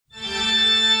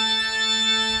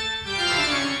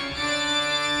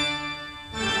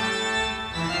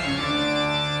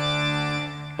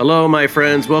Hello, my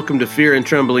friends. Welcome to Fear and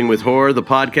Trembling with Horror, the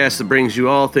podcast that brings you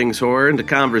all things horror into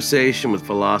conversation with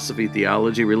philosophy,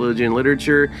 theology, religion,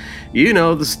 literature. You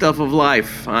know, the stuff of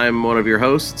life. I'm one of your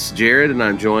hosts, Jared, and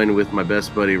I'm joined with my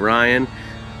best buddy, Ryan.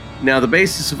 Now, the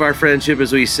basis of our friendship,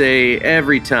 as we say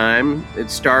every time, it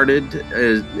started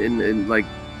in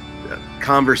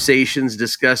conversations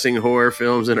discussing horror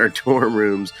films in our dorm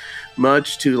rooms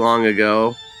much too long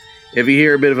ago. If you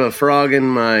hear a bit of a frog in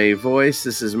my voice,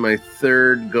 this is my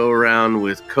third go-around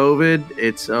with COVID.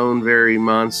 Its own very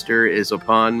monster is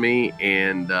upon me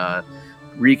and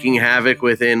wreaking havoc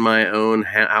within my own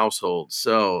household.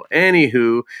 So,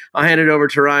 anywho, I'll hand it over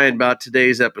to Ryan about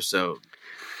today's episode.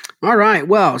 All right.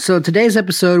 Well, so today's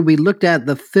episode, we looked at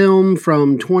the film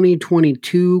from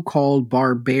 2022 called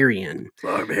Barbarian.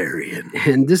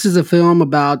 And this is a film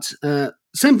about...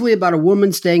 simply about a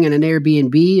woman staying in an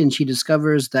Airbnb, and she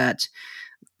discovers that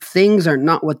things are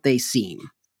not what they seem.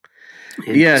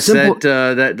 And yes,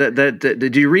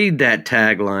 did you read that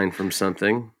tagline from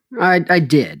something? I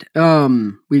did.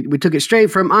 We took it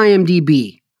straight from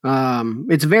IMDb.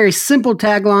 It's a very simple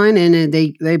tagline, and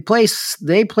they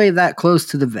play that close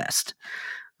to the vest.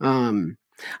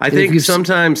 I think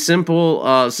sometimes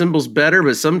simple's better,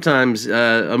 but sometimes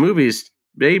a movie's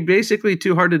basically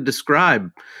too hard to describe.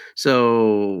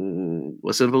 So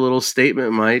a simple little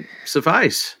statement might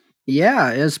suffice.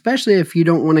 Yeah, especially if you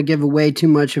don't want to give away too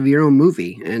much of your own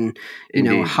movie and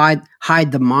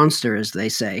hide the monster, as they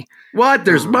say. What?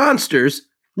 There's monsters?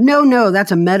 No,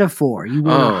 that's a metaphor. You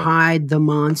want to hide the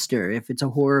monster if it's a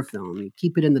horror film. You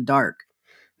keep it in the dark.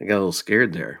 I got a little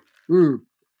scared there.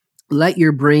 Let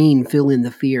your brain fill in the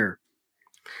fear.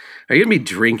 Are you going to be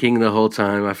drinking the whole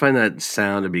time? I find that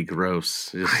sound to be gross.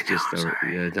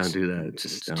 Don't do that.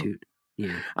 Just don't.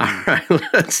 Yeah. All right,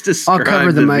 let's describe. I'll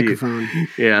cover the microphone.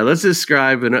 Yeah, let's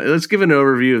describe and let's give an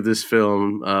overview of this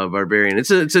film, Barbarian.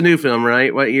 It's a new film,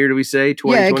 right? What year do we say?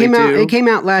 2022? Yeah, it came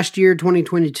out last year,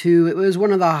 2022. It was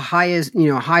one of the highest,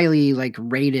 highly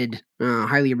rated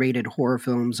horror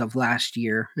films of last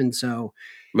year, and so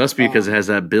must be because it has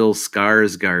that Bill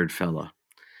Skarsgård fella.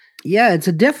 Yeah, it's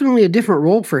definitely a different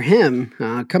role for him.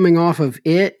 Coming off of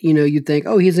it, you'd think,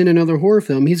 oh, he's in another horror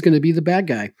film. He's going to be the bad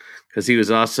guy. Because he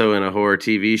was also in a horror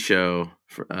TV show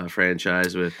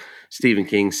franchise with Stephen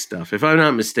King's stuff, if I'm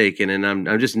not mistaken. And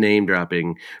I'm just name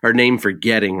dropping or name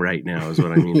forgetting right now is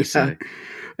what I mean to say.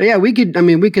 Yeah, we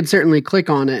could certainly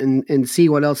click on it and see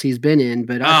what else he's been in.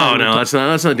 But let's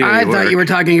not do any work. I thought you were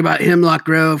talking about Hemlock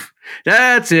Grove.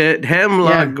 That's it,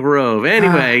 Hemlock Grove.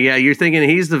 Anyway, you're thinking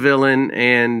he's the villain,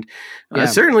 and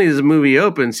certainly as the movie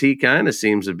opens, he kind of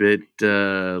seems a bit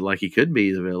like he could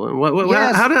be the villain.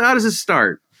 How does this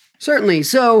start? Certainly.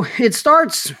 So it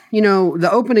starts, the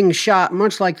opening shot,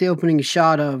 much like the opening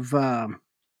shot of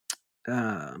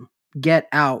Get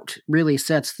Out, really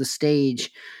sets the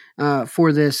stage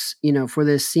for this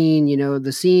scene.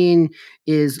 The scene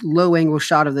is low angle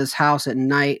shot of this house at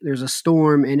night. There's a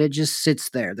storm and it just sits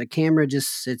there. The camera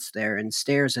just sits there and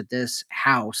stares at this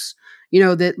house,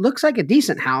 that looks like a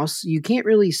decent house. You can't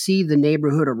really see the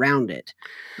neighborhood around it.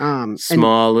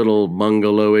 Small little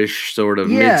bungalowish sort of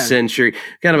mid-century,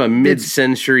 kind of a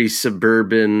mid-century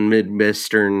suburban,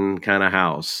 Midwestern kind of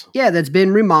house. Yeah, that's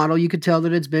been remodeled. You could tell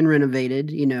that it's been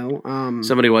renovated,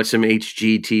 Somebody watched some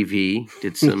HGTV,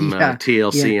 did some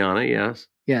TLC on it, yes.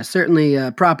 Yeah,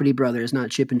 certainly Property Brothers,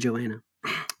 not Chip and Joanna.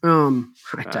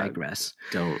 I digress.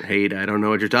 Don't hate. I don't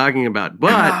know what you're talking about, but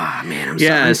man,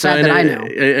 I'm sad that I know.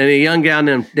 And a young gal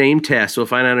named Tess. We'll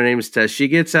find out her name is Tess. She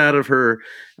gets out of her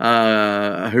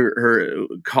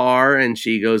car and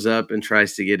she goes up and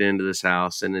tries to get into this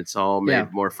house, and it's all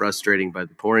made more frustrating by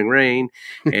the pouring rain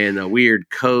and a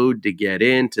weird code to get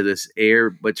into this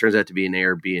what turns out to be an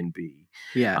Airbnb.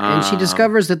 Yeah, and she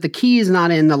discovers that the key is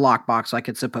not in the lockbox like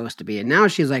it's supposed to be, and now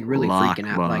she's like really freaking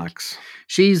out. Like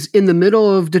she's in the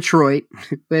middle of Detroit,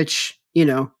 which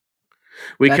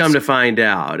we come to find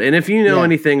out. And if you know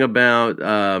anything about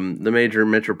the major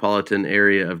metropolitan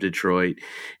area of Detroit,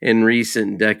 in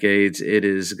recent decades, it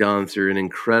has gone through an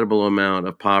incredible amount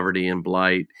of poverty and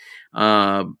blight.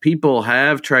 People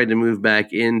have tried to move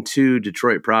back into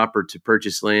Detroit proper to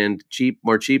purchase land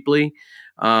more cheaply.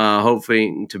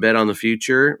 Hoping to bet on the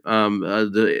future.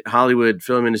 The Hollywood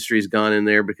film industry has gone in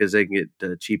there because they can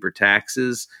get cheaper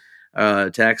tax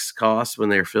costs when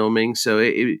they're filming. So,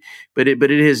 it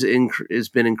has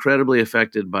been incredibly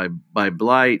affected by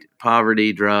blight,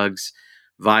 poverty, drugs,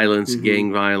 violence,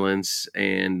 gang violence,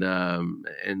 and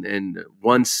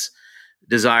once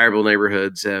desirable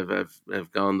neighborhoods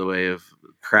have gone the way of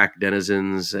crack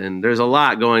denizens, and there's a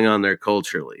lot going on there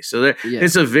culturally. So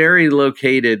it's a very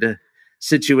located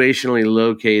situationally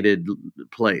located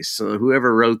place. So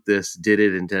whoever wrote this did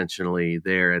it intentionally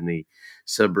there in the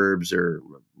suburbs or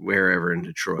wherever in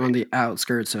Detroit. On the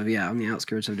outskirts of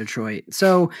Detroit.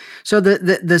 So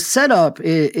the setup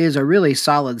is a really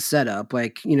solid setup.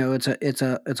 Like, it's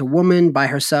a woman by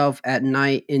herself at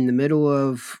night in the middle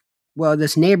of, well,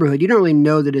 this neighborhood. You don't really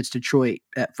know that it's Detroit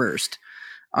at first.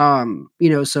 So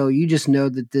you just know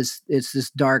that it's this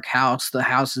dark house. The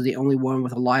house is the only one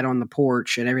with a light on the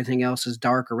porch, and everything else is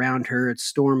dark around her. It's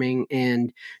storming,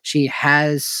 and she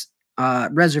has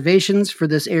reservations for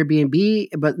this Airbnb,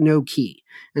 but no key.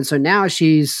 And so now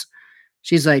she's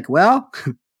like, well,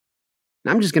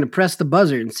 I'm just going to press the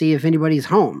buzzer and see if anybody's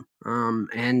home.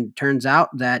 And turns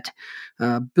out that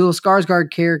Bill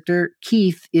Skarsgård character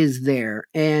Keith is there.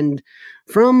 And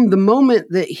from the moment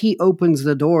that he opens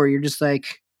the door, you're just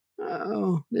like,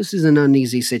 oh, this is an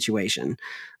uneasy situation.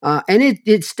 And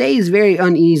it stays very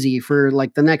uneasy for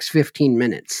like the next 15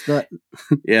 minutes.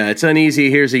 Yeah, it's uneasy.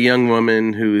 Here's a young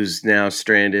woman who's now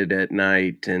stranded at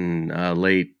night and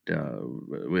late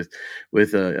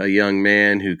with a young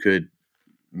man who could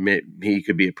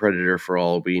be a predator for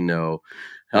all we know.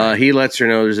 He lets her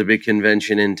know there's a big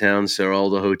convention in town, so all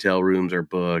the hotel rooms are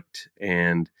booked,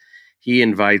 and he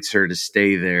invites her to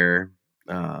stay there.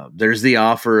 There's the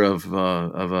offer of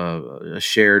a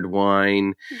shared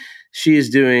wine. She is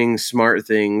doing smart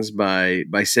things by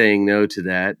saying no to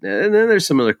that, and then there's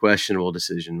some other questionable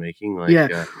decision making, like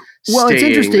well, it's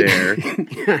interesting.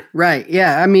 There. Right?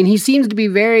 Yeah, I mean, he seems to be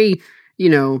very,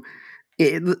 the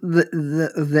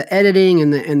editing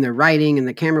and the writing and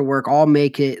the camera work all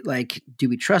make it like, do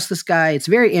we trust this guy? It's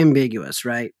very ambiguous,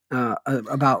 right?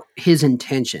 About his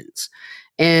intentions.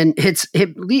 And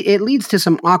it leads to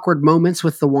some awkward moments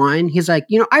with the wine. He's like,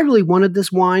 I really wanted this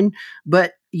wine,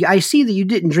 but I see that you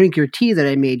didn't drink your tea that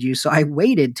I made you, so I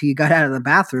waited till you got out of the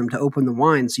bathroom to open the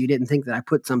wine, so you didn't think that I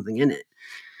put something in it.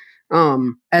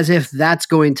 As if that's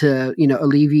going to,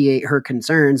 alleviate her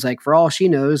concerns. Like, for all she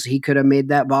knows, he could have made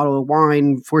that bottle of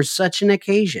wine for such an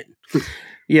occasion.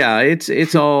 Yeah,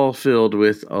 it's all filled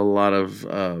with a lot of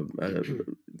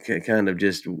kind of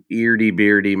just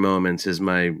eardy-beardy moments, as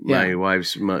my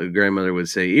wife's grandmother would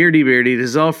say. Eardy-beardy,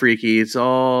 this is all freaky. It's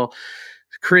all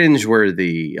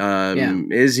cringeworthy.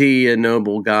 Is he a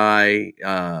noble guy?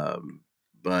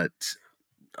 But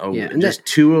just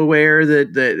too aware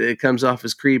that it comes off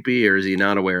as creepy, or is he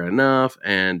not aware enough?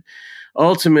 And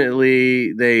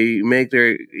ultimately, they make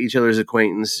each other's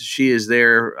acquaintance. She is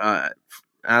there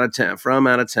out of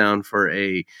town for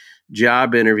a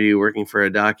job interview, working for a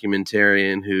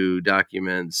documentarian who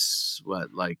documents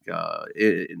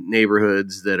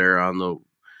neighborhoods that are on the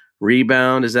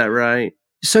rebound. Is that right?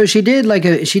 So she did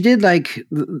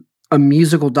a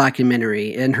musical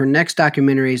documentary, and her next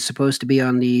documentary is supposed to be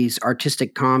on these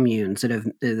artistic communes that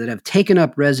have taken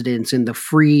up residence in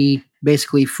the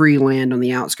basically free land on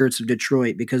the outskirts of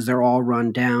Detroit, because they're all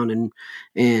run down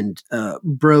and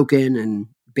broken, and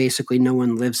basically no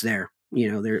one lives there.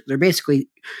 They're basically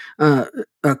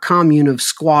a commune of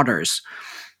squatters.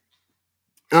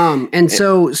 And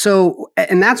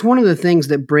that's one of the things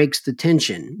that breaks the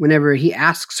tension whenever he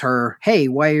asks her, "Hey,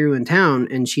 why are you in town?"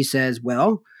 And she says,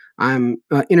 "Well, I'm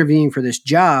interviewing for this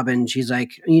job." And she's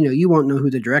like, "You won't know who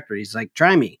the director is." He's like,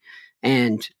 "Try me."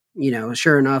 And,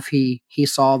 sure enough, he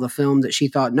saw the film that she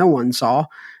thought no one saw,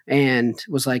 and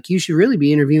was like, "You should really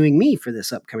be interviewing me for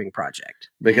this upcoming project."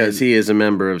 Because he is a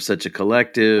member of such a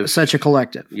collective.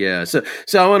 Yeah. So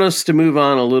I want us to move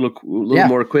on a little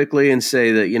more quickly and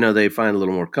say that, they find a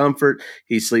little more comfort.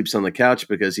 He sleeps on the couch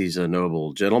because he's a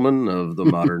noble gentleman of the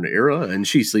modern era, and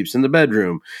she sleeps in the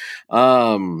bedroom.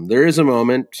 There is a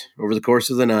moment over the course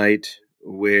of the night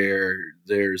where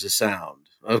there's a sound.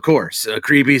 Of course, a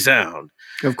creepy sound.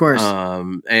 Of course.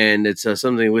 And it's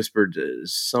something whispered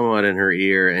somewhat in her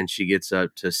ear, and she gets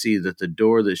up to see that the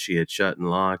door that she had shut and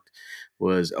locked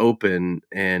was open,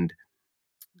 and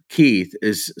Keith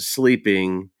is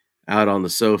sleeping out on the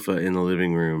sofa in the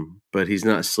living room, but he's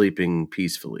not sleeping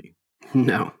peacefully.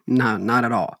 No, not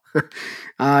at all.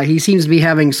 He seems to be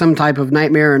having some type of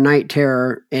nightmare or night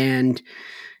terror, and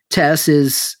Tess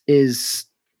is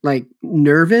like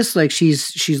nervous, like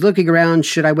she's looking around.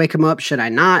 Should I wake him up? Should I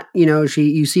not? You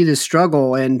see this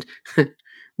struggle, and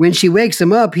when she wakes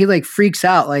him up, he like freaks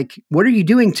out, like, "What are you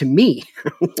doing to me?"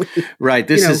 Right.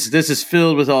 This is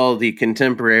filled with all the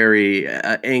contemporary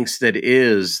angst that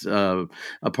is a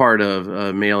part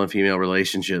of male and female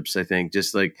relationships. I think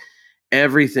just like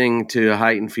everything to a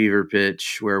heightened fever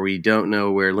pitch, where we don't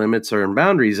know where limits and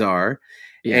boundaries are,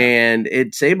 and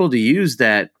it's able to use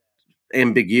that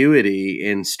ambiguity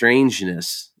and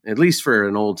strangeness. At least for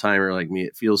an old timer like me,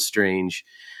 it feels strange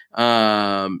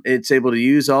It's able to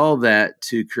use all that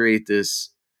to create this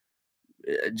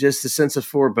just a sense of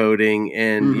foreboding,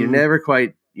 and you're never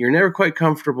quite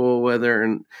comfortable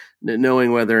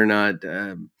knowing whether or not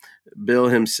Bill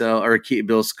himself or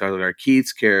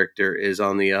Keith's character is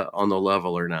on the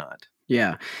level or not.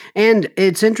 Yeah. And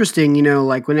it's interesting,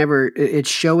 like whenever it's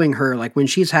showing her, like when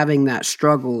she's having that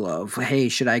struggle of, hey,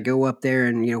 should I go up there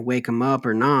and, wake him up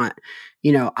or not?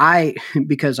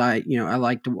 Because I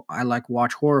like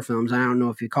watch horror films. I don't know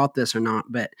if you caught this or not,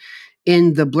 but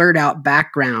in the blurred out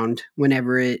background,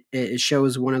 whenever it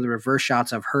shows one of the reverse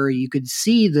shots of her, you could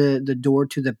see the door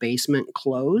to the basement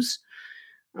close.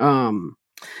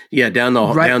 Yeah, down the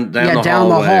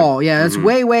hall. Yeah, it's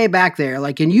way back there.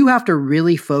 Like, and you have to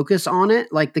really focus on it.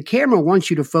 Like, the camera wants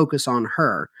you to focus on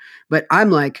her, but I'm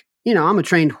like, I'm a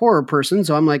trained horror person,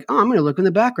 so I'm like, oh, I'm going to look in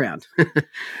the background.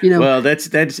 Well,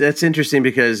 that's interesting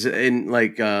because in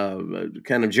like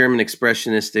kind of German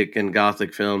expressionistic and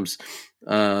Gothic films,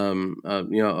 of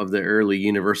the early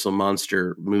Universal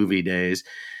monster movie days,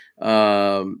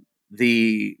 the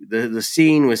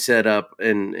scene was set up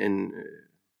in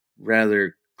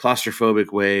rather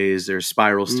claustrophobic ways. There's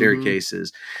spiral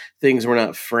staircases. Things were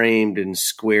not framed in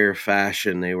square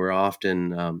fashion. They were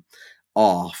often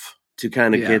off to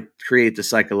kind of create the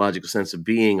psychological sense of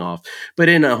being off. But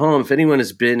in a home, if anyone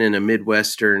has been in a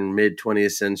Midwestern,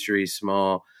 mid-20th century,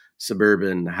 small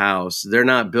suburban house, they're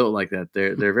not built like that.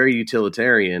 They're very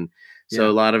utilitarian. So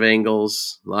a lot of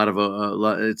angles,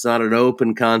 it's not an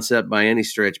open concept by any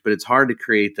stretch, but it's hard to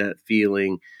create that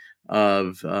feeling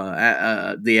of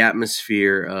the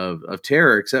atmosphere of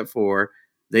terror, except for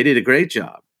they did a great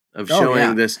job of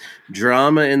showing this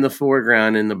drama in the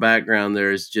foreground. In the background,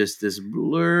 there's just this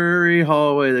blurry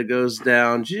hallway that goes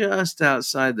down just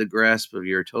outside the grasp of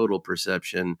your total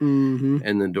perception,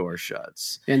 and the door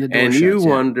shuts. And you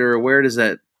wonder, where does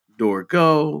that door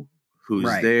go? Who's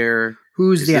there?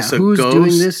 Who's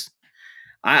doing this?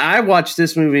 I watched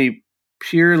this movie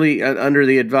purely under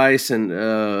the advice and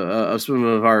of some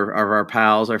of our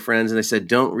pals, our friends, and they said,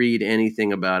 don't read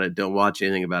anything about it, don't watch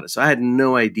anything about it. So I had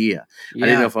no idea. I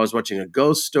didn't know if I was watching a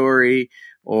ghost story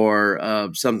or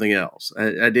something else.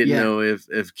 I didn't know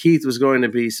if Keith was going to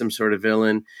be some sort of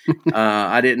villain.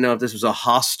 I didn't know if this was a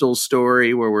hostile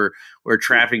story where we're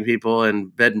trapping people in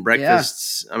bed and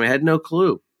breakfasts. I mean, I had no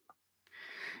clue.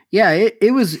 Yeah,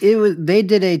 it was they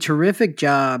did a terrific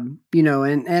job,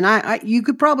 and I you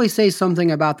could probably say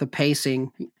something about the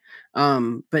pacing,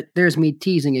 but there's me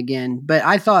teasing again. But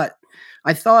I thought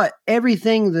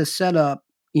everything, the setup,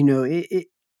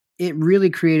 it really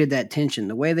created that tension.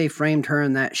 The way they framed her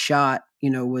in that shot,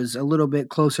 was a little bit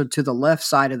closer to the left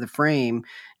side of the frame,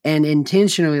 and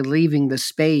intentionally leaving the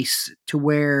space to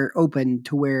where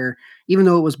even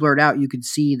though it was blurred out, you could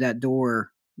see that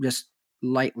door just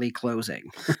lightly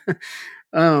closing.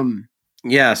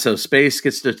 So space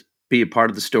gets to be a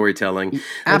part of the storytelling.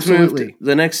 Absolutely.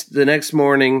 The next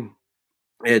morning,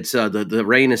 it's the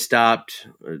rain has stopped.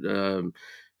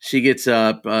 She gets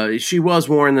up. She was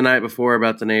warned the night before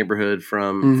about the neighborhood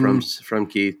from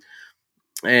Keith,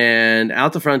 and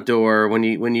out the front door, when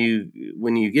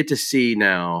you get to see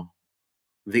now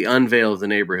the unveil of the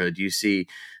neighborhood, you see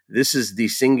this is the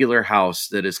singular house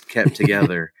that is kept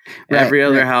together. Every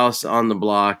other house on the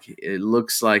block, it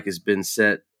looks like has been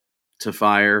set to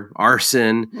fire.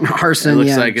 Arson. It looks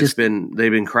like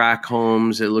they've been crack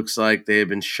homes. It looks like they have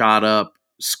been shot up.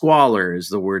 Squalor is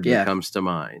the word that comes to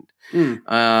mind.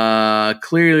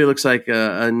 Clearly looks like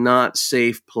a not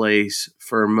safe place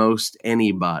for most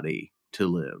anybody to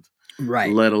live.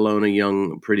 Right. Let alone a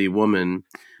young, pretty woman.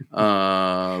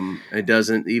 It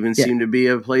doesn't even seem to be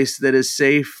a place that is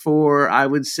safe for, I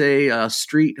would say, a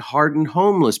street hardened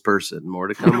homeless person. More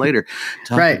to come later.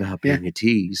 Talk about being a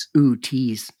tease. Ooh,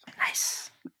 tease.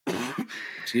 Nice.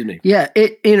 Excuse me. Yeah,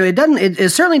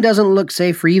 it certainly doesn't look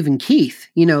safe for even Keith.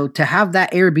 To have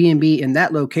that Airbnb in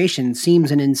that location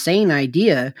seems an insane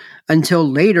idea until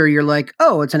later you're like,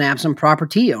 oh, it's an absent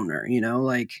property owner,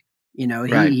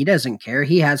 he doesn't care.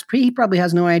 He probably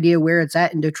has no idea where it's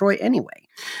at in Detroit anyway.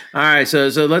 All right, so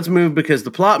let's move, because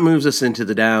the plot moves us into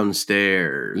the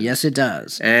downstairs. Yes, it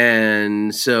does.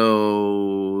 And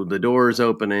so the door is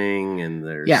opening, and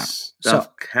there's stuff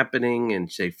happening, and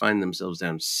they find themselves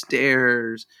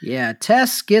downstairs. Yeah,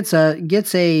 Tess gets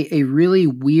a really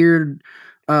weird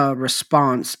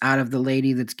response out of the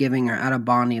lady that's giving her, out of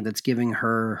Bonnie, that's giving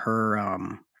her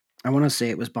I want to say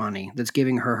it was Bonnie that's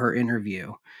giving her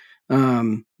interview.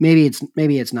 Maybe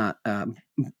it's not.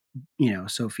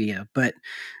 Sophia, but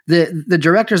the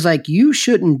director's like, you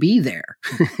shouldn't be there,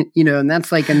 and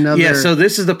that's like another. Yeah. So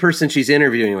this is the person she's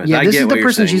interviewing with. Yeah, this is the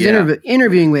person she's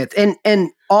interviewing with. And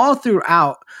all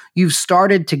throughout, you've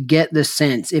started to get the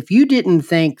sense, if you didn't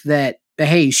think that,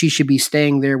 hey, she should be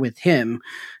staying there with him,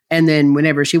 and then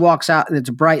whenever she walks out and it's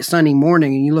a bright sunny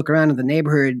morning and you look around at the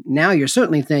neighborhood, now you're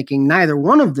certainly thinking neither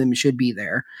one of them should be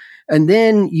there. And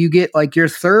then you get like your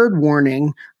third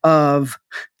warning of,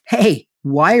 hey,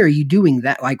 why are you doing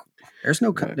that? Like, there's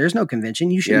no convention.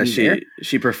 You shouldn't be there.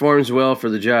 She performs well for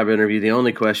the job interview. The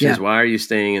only question is, why are you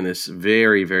staying in this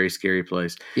very, very scary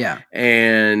place? Yeah.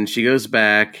 And she goes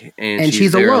back and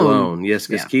she's there alone. Yes,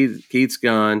 because Keith's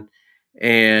gone.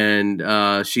 And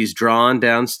she's drawn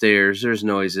downstairs. There's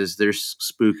noises. There's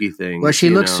spooky things. Well,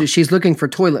 she's looking for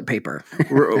toilet paper.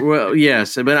 Well,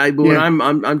 yes, but when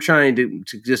I'm trying to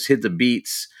just hit the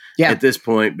beats at this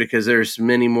point, because there's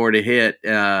many more to hit.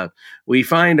 We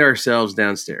find ourselves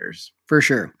downstairs for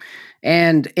sure,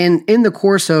 and in the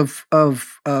course of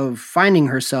finding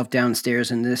herself downstairs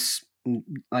in this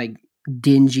like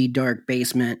dingy, dark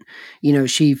basement,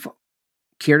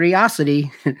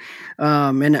 curiosity.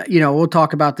 And we'll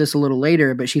talk about this a little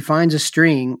later, but she finds a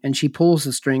string and she pulls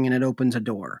the string and it opens a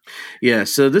door. Yeah.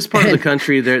 So this part of the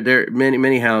country, there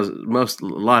many houses,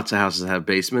 lots of houses have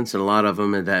basements, and a lot of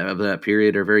them of that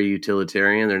period are very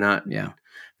utilitarian. They're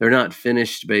not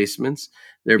finished basements.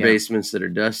 They're basements that are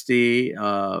dusty,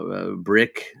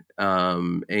 brick,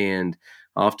 and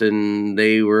often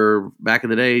they were, back in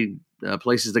the day,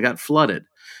 places that got flooded.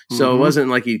 So it wasn't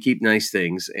like you'd keep nice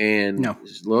things. And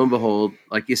lo and behold,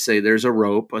 like you say, there's a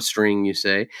rope, a string, you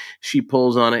say. She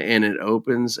pulls on it and it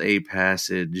opens a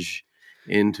passage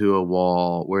into a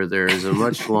wall where there is a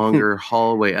much longer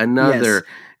hallway, another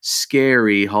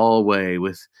scary hallway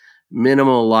with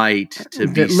minimal light to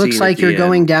be seen. It looks like you're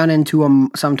going down into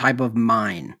some type of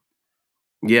mine.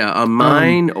 Yeah, a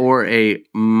mine or a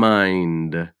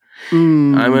mind.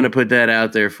 I'm going to put that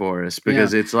out there for us,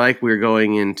 because it's like we're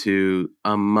going into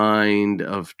a mind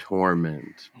of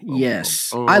torment.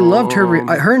 Yes. I loved her.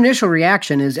 Her initial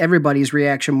reaction is everybody's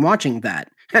reaction watching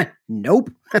that. Nope.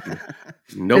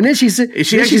 Nope. And then she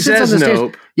actually says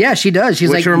nope. Yeah, she does. She's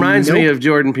which reminds me of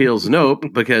Jordan Peele's Nope,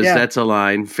 because that's a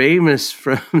line famous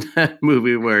from that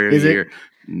movie where you hear,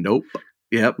 nope.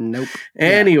 Yep. Nope.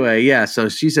 Anyway, so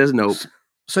she says nope.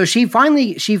 So she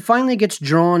finally gets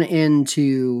drawn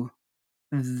into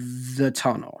the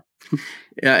tunnel.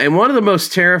 Yeah, and one of the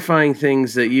most terrifying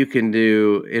things that you can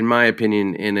do, in my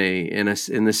opinion, in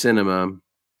the cinema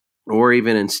or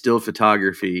even in still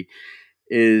photography,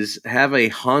 is have a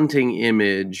haunting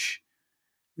image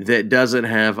that doesn't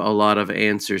have a lot of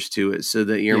answers to it, so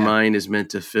that your mind is meant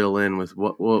to fill in with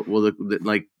what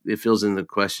like it fills in the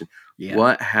question,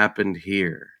 what happened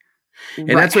here? And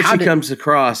that's what she comes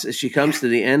across. She comes to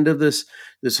the end of this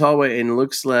hallway and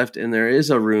looks left, and there is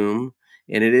a room,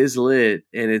 and it is lit,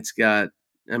 and it's got.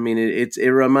 I mean, it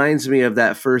reminds me of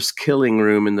that first killing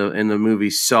room in the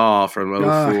movie Saw from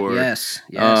 2004. Yes.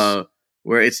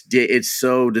 Where it's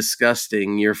so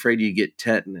disgusting, you're afraid you get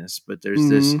tetanus. But there's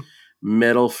this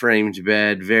metal framed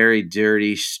bed, very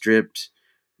dirty, stripped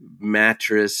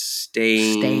mattress,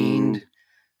 stained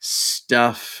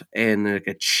stuff, and like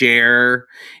a chair,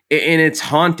 and it's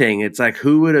haunting. It's like,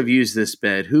 who would have used this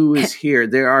bed? Who is here?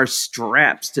 There are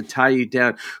straps to tie you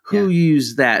down. Who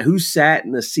used that? Who sat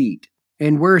in the seat?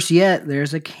 And worse yet,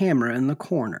 there's a camera in the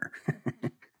corner.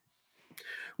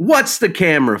 What's the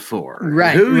camera for?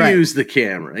 Right. Who used the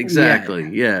camera? Exactly.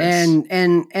 Yeah.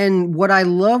 Yes. And what I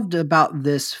loved about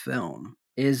this film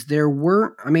is there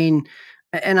weren't, I mean,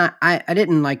 and I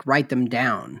didn't like write them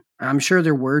down. I'm sure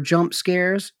there were jump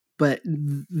scares, but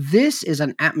this is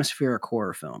an atmospheric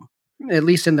horror film, at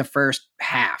least in the first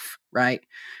half, right?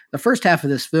 The first half of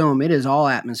this film, it is all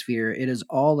atmosphere. It is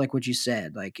all like what you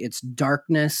said, like it's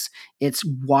darkness. It's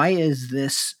why is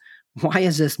this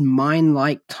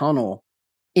mine-like tunnel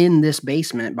in this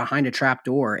basement behind a trap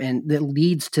door, and that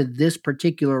leads to this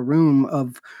particular room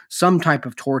of some type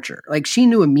of torture. Like she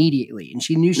knew immediately, and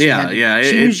she knew she had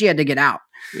to get out.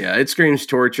 Yeah, it screams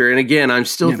torture. And again, I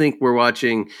still think we're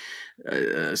watching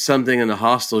something in the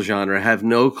hostel genre. I have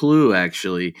no clue,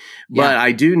 actually. But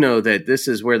I do know that this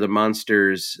is where the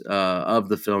monsters of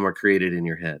the film are created in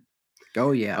your head.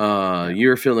 Oh, yeah.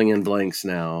 You're filling in blanks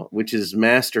now, which is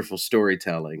masterful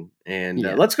storytelling. And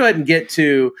let's go ahead and get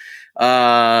to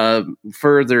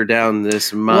further down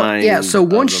this mind. Well, so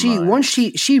once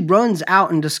she runs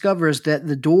out and discovers that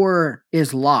the door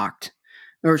is locked,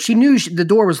 or she knew the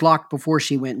door was locked before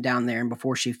she went down there and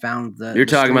before she found the. You're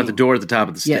talking about the door at the top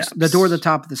of the steps. Yes, the door at the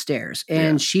top of the stairs.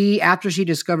 And after she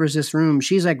discovers this room,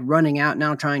 she's like running out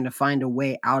now, trying to find a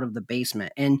way out of the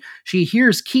basement. And she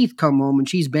hears Keith come home, and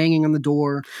she's banging on the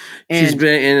door. And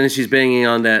she's banging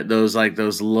on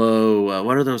those low.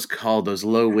 What are those called? Those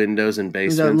low windows in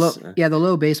basements. The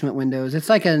low basement windows. It's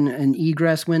like an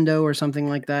egress window or something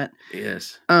like that.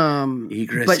 Yes.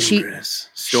 Egress.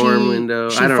 Storm window.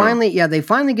 I don't know. They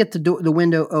finally get the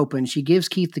window open. She gives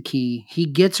Keith the key. He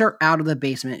gets her out of the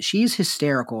basement. She's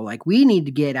hysterical. Like, we need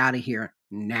to get out of here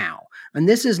now. And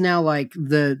this is now like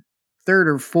the third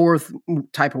or fourth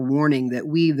type of warning that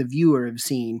we, the viewer, have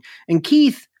seen. And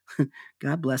Keith,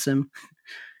 God bless him,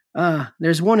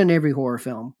 there's one in every horror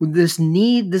film. This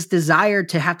desire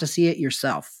to have to see it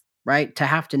yourself, right? To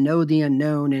have to know the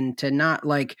unknown and to not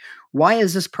like, why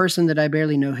is this person that I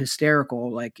barely know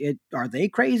hysterical? Like, are they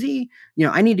crazy?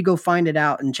 I need to go find it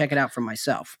out and check it out for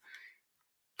myself.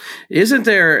 Isn't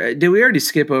there, did we already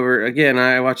skip over, again,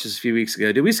 I watched this a few weeks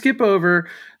ago, did we skip over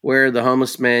where the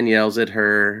homeless man yells at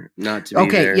her not to be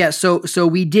there? Okay, yeah, so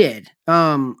we did.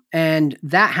 And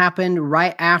that happened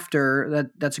right after,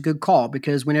 that's a good call,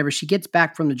 because whenever she gets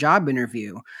back from the job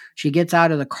interview, she gets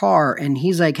out of the car and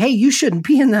he's like, hey, you shouldn't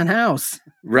be in that house.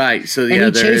 Right. So and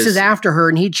he chases after her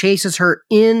and he chases her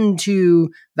into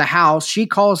the house. She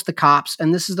calls the cops.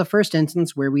 And this is the first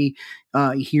instance where we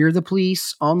hear the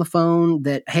police on the phone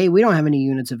that, hey, we don't have any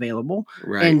units available.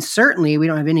 Right. And certainly we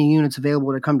don't have any units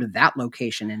available to come to that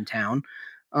location in town.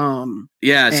 So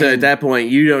at that point,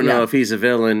 you don't know if he's a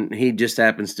villain. He just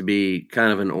happens to be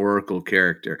kind of an oracle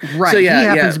character. Right. So, he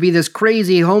happens to be this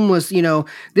crazy homeless,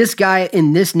 this guy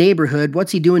in this neighborhood.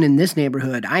 What's he doing in this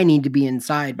neighborhood? I need to be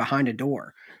inside behind a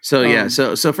door. So,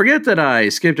 so forget that I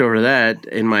skipped over that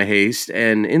in my haste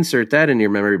and insert that in your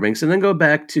memory banks and then go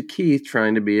back to Keith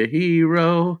trying to be a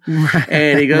hero. Right.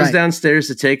 And he goes downstairs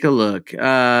to take a look.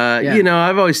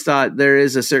 I've always thought there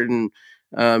is a certain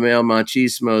male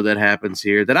machismo that happens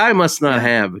here that I must not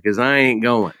have because I ain't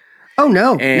going. Oh,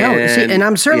 no. See, and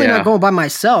I'm certainly not going by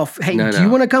myself. Hey, do you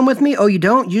want to come with me? Oh, you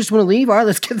don't? You just want to leave? All right,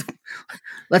 let's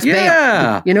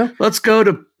bail. Let's go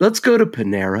to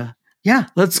Panera. Yeah.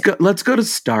 Let's go to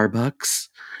Starbucks.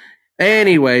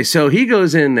 Anyway, so he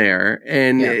goes in there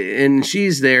and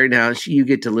she's there. Now you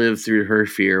get to live through her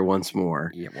fear once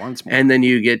more. Yeah, once more. And then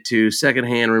you get to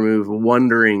secondhand remove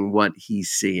wondering what he's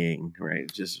seeing,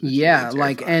 right?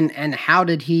 And how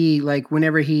did he, like,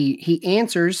 whenever he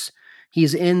answers,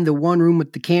 he's in the one room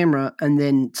with the camera and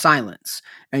then silence.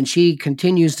 And she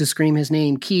continues to scream his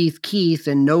name, Keith,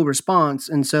 and no response.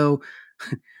 And so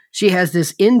she has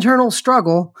this internal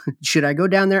struggle. Should I go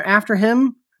down there after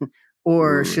him?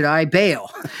 Or should I bail?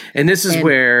 And this is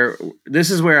where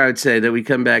I would say that we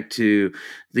come back to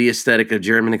the aesthetic of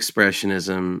German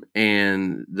expressionism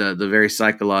and the very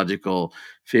psychological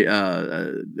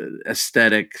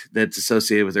aesthetic that's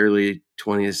associated with early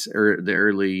 20s or the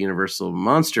early Universal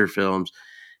monster films,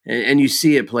 and you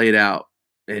see it played out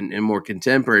in more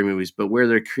contemporary movies, but where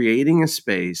they're creating a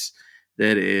space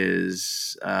that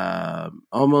is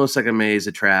almost like a maze,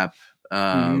 a trap.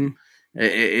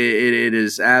 It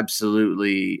is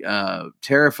absolutely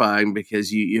terrifying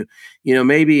because you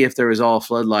maybe if there was all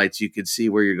floodlights you could see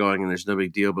where you're going and there's no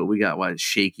big deal, but we got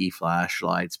shaky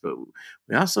flashlights, but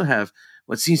we also have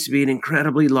what seems to be an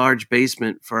incredibly large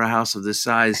basement for a house of this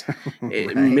size.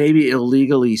 Right. Maybe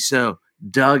illegally so,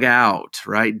 dug out,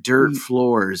 right? Dirt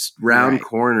floors, round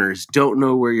corners, don't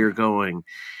know where you're going,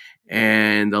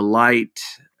 and the light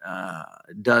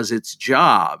does its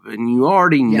job, and you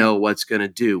already know what's going to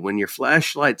do. When your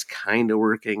flashlight's kind of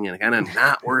working and kind of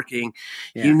not working,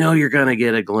 you know you're going to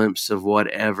get a glimpse of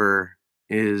whatever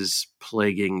is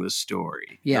plaguing the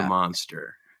story, the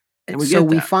monster. And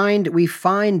we find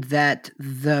that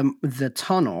the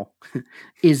tunnel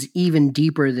is even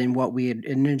deeper than what we had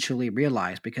initially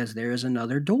realized, because there is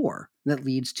another door that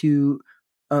leads to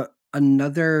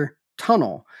another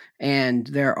tunnel, and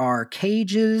there are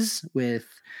cages with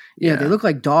they look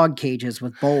like dog cages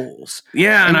with bowls.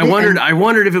 Yeah, and I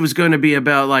wondered if it was going to be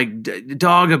about like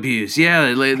dog abuse.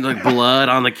 Yeah, like blood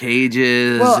on the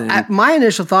cages. Well, my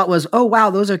initial thought was, oh wow,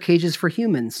 those are cages for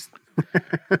humans.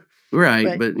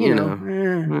 Right, but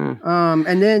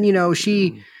and then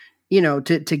she,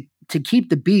 to keep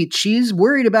the beat, she's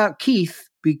worried about Keith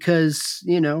because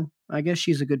I guess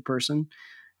she's a good person.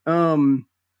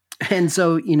 And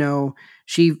so,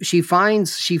 she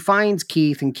finds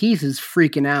Keith, and Keith is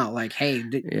freaking out like, hey.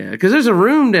 Because there's a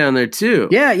room down there too.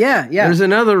 Yeah. There's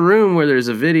another room where there's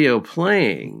a video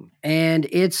playing. And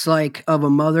it's like of a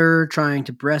mother trying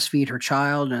to breastfeed her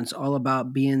child, and it's all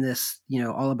about being this,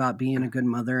 all about being a good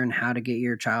mother and how to get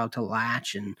your child to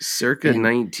latch and circa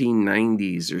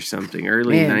 1990s or something,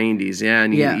 early man, 90s. Yeah,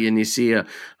 and you see a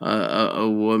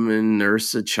woman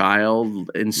nurse a child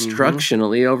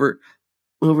instructionally over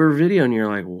video, and you're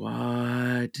like,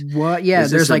 what? Yeah,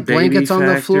 Is there's this a like baby blankets on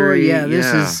the floor. factory? Yeah,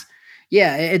 this is.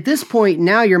 Yeah, at this point,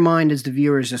 now your mind as the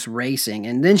viewer is just racing.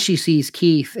 And then she sees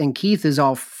Keith, and Keith is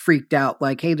all freaked out,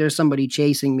 like, hey, there's somebody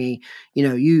chasing me.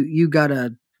 You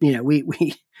gotta, we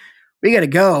gotta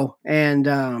go.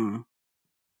 And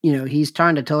he's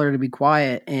trying to tell her to be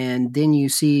quiet. And then you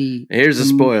see here's a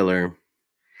spoiler.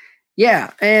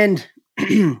 Yeah, and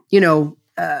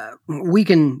we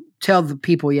can tell the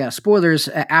people, spoilers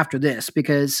after this,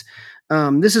 because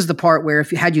this is the part where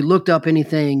if you had looked up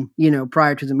anything,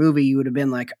 prior to the movie, you would have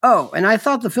been like, oh, and I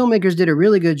thought the filmmakers did a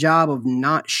really good job of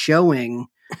not showing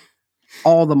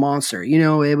all the monster.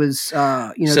 It was,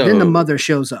 so, then the mother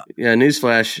shows up. Yeah,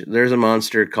 newsflash, there's a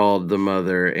monster called the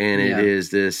Mother, and it is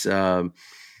this,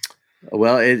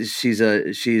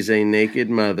 she's a naked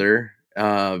mother,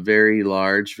 very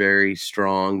large, very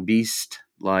strong,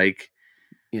 beast-like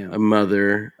a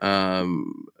mother.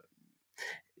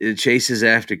 It chases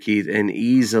after Keith and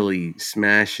easily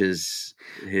smashes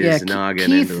his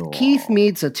noggin into the wall. Keith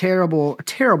meets a terrible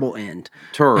end.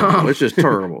 Terrible. It's just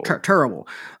terrible. Terrible.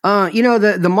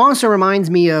 The monster reminds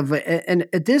me of, and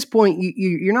at this point,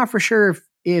 you're not for sure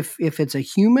if it's a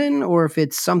human or if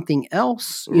it's something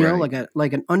else.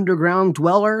 Like an underground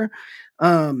dweller.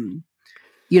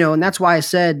 And that's why I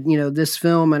said, this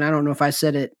film, and I don't know if I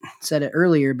said it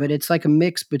earlier, but it's like a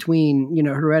mix between,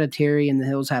 Hereditary and The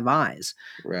Hills Have Eyes.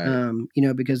 Right.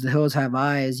 Because The Hills Have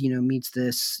Eyes, meets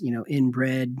this,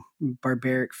 inbred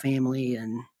barbaric family,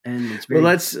 and it's very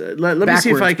let me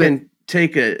see if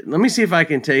I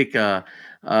can take a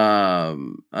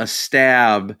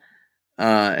stab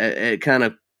at kind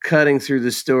of cutting through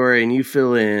the story, and you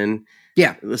fill in.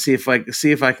 Yeah. Let's see if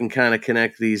I can kind of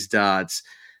connect these dots.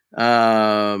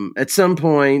 At some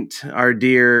point, our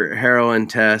dear heroine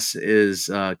Tess is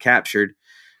captured,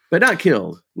 but not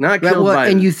killed. Not killed by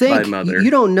and you think by Mother. You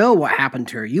don't know what happened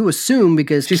to her. You assume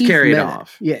because she's Keith carried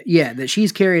off. Yeah, that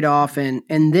she's carried off, and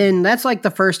then that's like the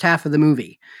first half of the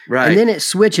movie, right? And then it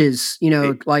switches.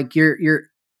 Like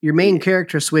your main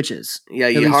character switches. Yeah,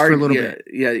 for a little bit.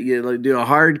 Yeah, you do a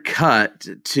hard cut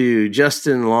to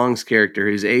Justin Long's character,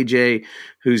 who's AJ,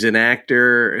 who's an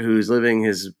actor who's living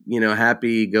his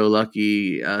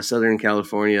happy-go-lucky Southern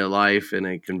California life in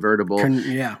a convertible.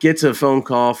 Gets a phone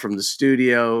call from the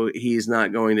studio. He's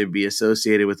not going to be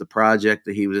associated with the project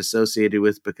that he was associated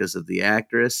with because of the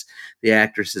actress. The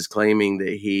actress is claiming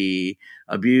that he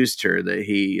abused her, that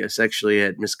he sexually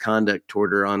had misconduct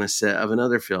toward her on a set of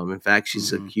another film. In fact,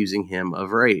 she's accusing him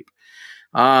of rape.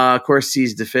 Of course,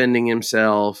 he's defending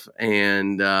himself,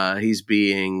 and he's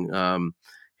being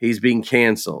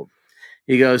canceled.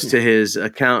 He goes to his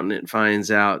accountant and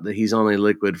finds out that he's only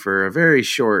liquid for a very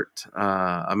short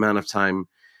amount of time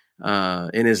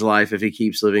in his life if he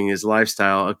keeps living his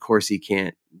lifestyle. Of course, he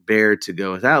can't bear to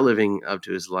go without living up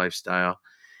to his lifestyle.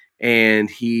 And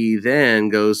he then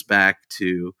goes back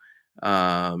to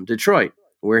Detroit,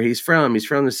 where he's from. He's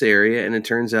from this area, and it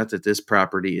turns out that this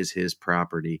property is his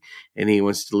property, and he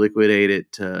wants to liquidate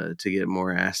it to get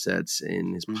more assets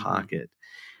in his pocket.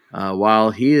 While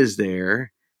he is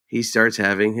there, he starts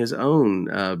having his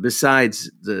own, besides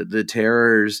the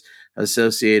terrors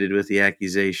associated with the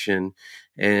accusation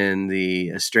and the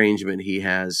estrangement he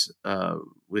has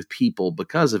with people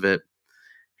because of it.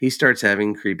 He starts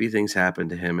having creepy things happen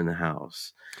to him in the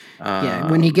house.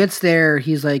 When he gets there,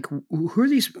 he's like, who are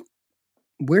these?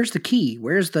 Where's the key?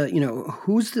 Where's the,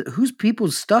 whose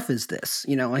people's stuff is this?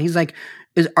 And he's like,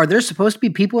 are there supposed to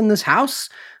be people in this house?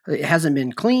 It hasn't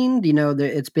been cleaned.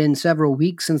 It's been several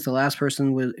weeks since the last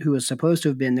person who was supposed to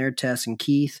have been there, Tess and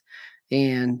Keith.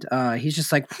 And he's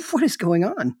just like, what is going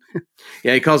on?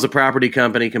 Yeah, he calls the property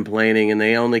company complaining, and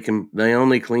they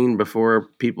only clean before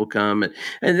people come,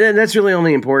 and then that's really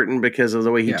only important because of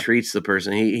the way he treats the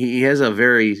person. He has a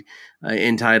very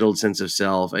entitled sense of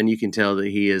self, and you can tell that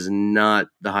he is not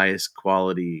the highest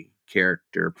quality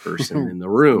character person in the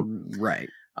room. Right.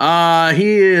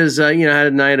 He is had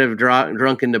a night of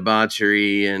drunken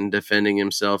debauchery and defending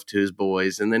himself to his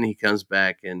boys, and then he comes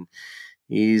back and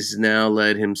he's now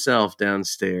led himself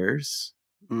downstairs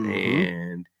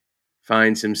and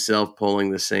finds himself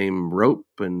pulling the same rope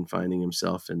and finding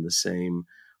himself in the same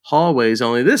hallways,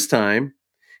 only this time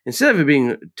instead of it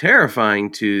being terrifying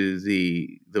to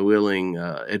the willing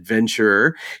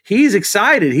adventurer, he's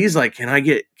excited. He's like, can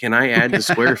I add the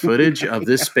square footage of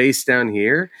this space down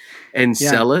here and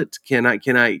sell it? Can I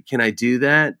do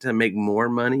that to make more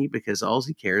money? Because all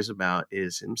he cares about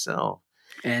is himself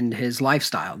and his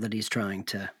lifestyle that he's trying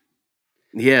to.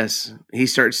 Yes, he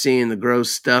starts seeing the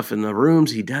gross stuff in the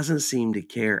rooms. He doesn't seem to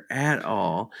care at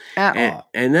all. And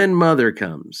then Mother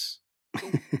comes.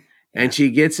 And she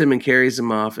gets him and carries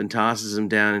him off and tosses him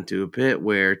down into a pit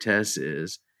where Tess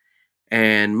is.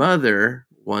 And Mother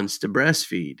wants to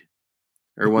breastfeed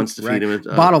or wants to feed him with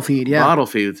bottle feed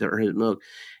with her milk.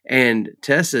 And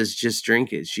Tess says, just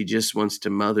drink it. She just wants to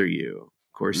mother you.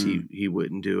 Of course, he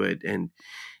wouldn't do it. And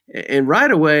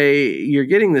right away, you're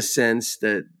getting the sense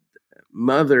that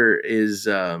Mother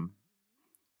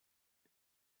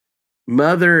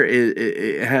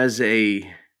has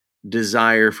a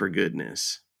desire for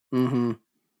goodness,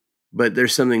 but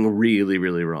there's something really,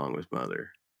 really wrong with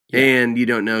Mother, and you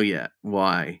don't know yet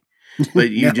why, but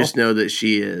you just know that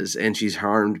she is, and she's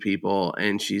harmed people,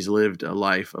 and she's lived a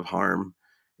life of harm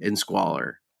and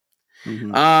squalor.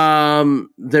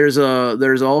 There's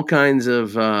all kinds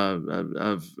of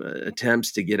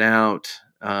attempts to get out.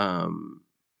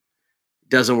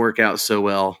 Doesn't work out so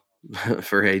well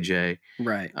for AJ.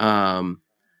 Right.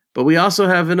 But we also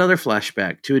have another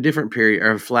flashback to a different period,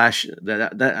 or a flash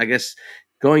that I guess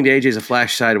going to AJ is a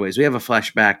flash sideways. We have a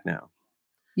flashback now.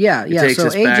 Yeah. It takes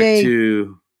us back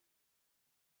to.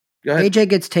 AJ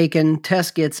gets taken.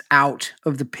 Tess gets out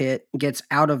of the pit, gets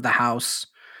out of the house,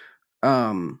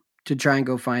 to try and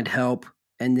go find help,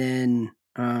 and then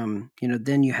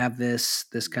then you have this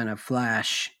kind of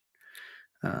flash.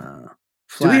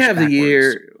 Do we have the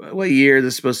year? What year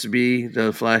this is supposed to be?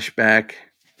 The flashback.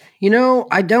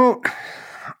 I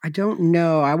don't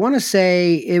know. I want to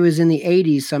say it was in the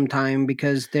 80s sometime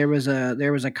because there was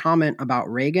a comment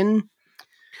about Reagan.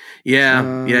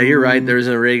 Yeah, you're right. There's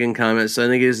a Reagan comment. So I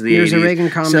think it was the 80s. There's a Reagan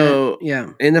comment. So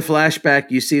in the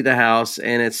flashback, you see the house,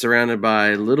 and it's surrounded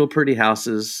by little pretty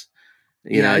houses.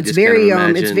 It's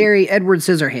very Edward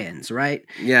Scissorhands, right?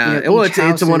 Yeah.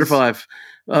 It's a Wonderful Life.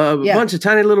 Bunch of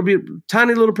tiny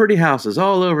little pretty houses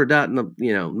all over dotting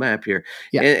the map here.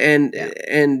 Yeah.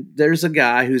 And there's a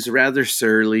guy who's rather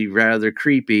surly, rather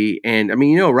creepy, and I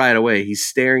mean right away he's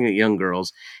staring at young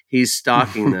girls. He's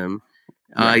stalking them.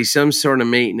 Right. He's some sort of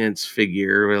maintenance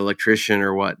figure, electrician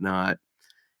or whatnot.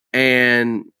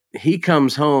 And he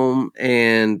comes home,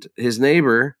 and his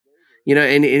neighbor,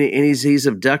 and he's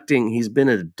abducting. He's been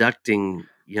abducting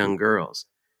young girls.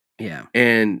 Yeah.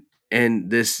 And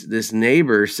this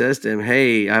neighbor says to him,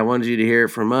 "Hey, I wanted you to hear it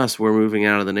from us. We're moving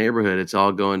out of the neighborhood. It's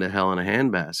all going to hell in a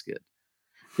handbasket."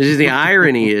 The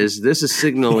irony is this is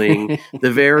signaling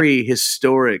the very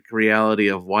historic reality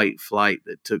of white flight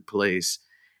that took place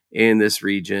in this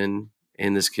region,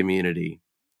 in this community.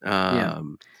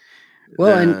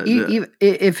 Well,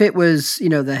 if it was,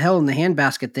 the hell in the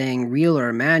handbasket thing, real or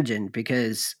imagined,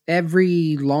 because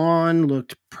every lawn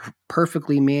looked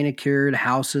perfectly manicured,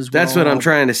 houses. That's what I'm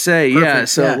trying to say. Perfect. Yeah.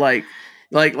 So like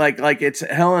it's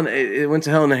hell it went to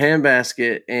hell in a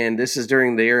handbasket, and this is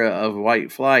during the era of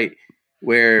white flight,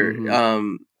 where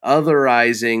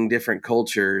otherizing different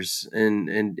cultures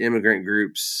and immigrant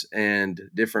groups and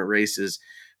different races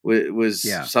was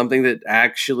something that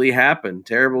actually happened,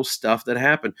 terrible stuff that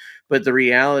happened. But the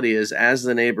reality is, as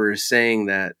the neighbor is saying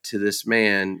that to this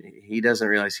man, he doesn't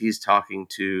realize he's talking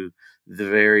to the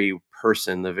very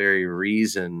person, the very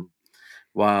reason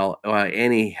why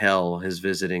any hell is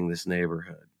visiting this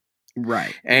neighborhood.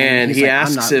 Right. And he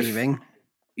asks I'm not leaving.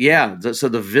 Yeah. So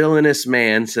the villainous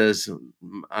man says,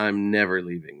 "I'm never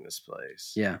leaving this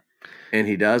place." Yeah. And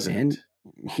he doesn't. And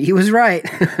he was right.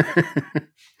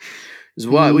 Is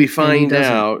what we find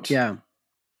out. Yeah.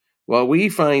 What we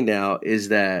find out is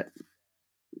that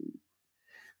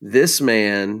this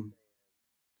man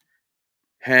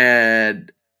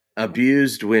had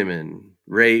abused women,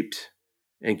 raped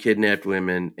and kidnapped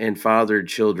women, and fathered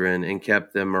children and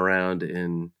kept them around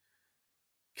and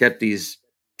kept these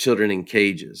children in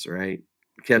cages, right?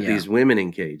 Kept these women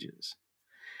in cages.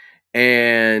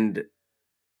 And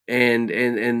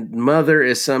Mother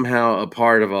is somehow a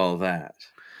part of all that.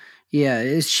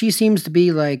 Yeah, she seems to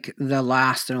be like the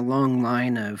last in a long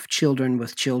line of children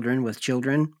with children with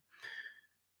children.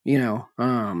 And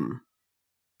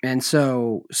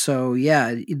so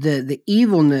yeah, the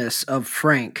evilness of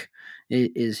Frank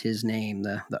is his name,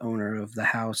 the owner of the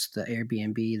house, the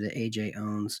Airbnb that AJ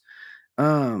owns.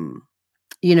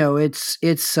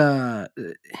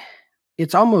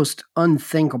 It's almost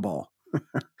unthinkable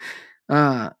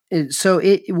So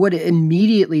what it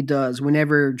immediately does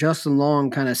whenever Justin Long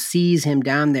kind of sees him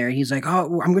down there, he's like,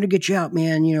 "Oh, I'm gonna get you out,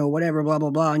 man. You know, whatever, blah blah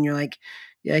blah." And you're like,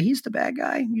 "Yeah, he's the bad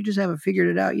guy. You just haven't figured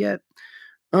it out yet."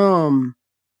 Um,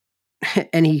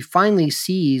 and he finally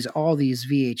sees all these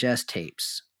VHS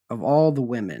tapes of all the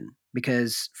women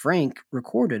because Frank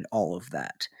recorded all of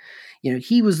that. You know,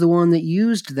 he was the one that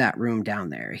used that room down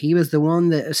there. He was the one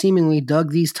that seemingly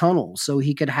dug these tunnels so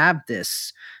he could have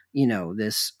this,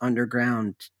 this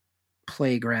underground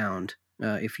playground,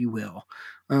 if you will.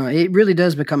 It really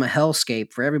does become a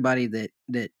hellscape for everybody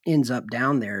that ends up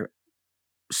down there,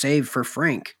 save for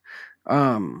Frank.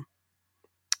 Man,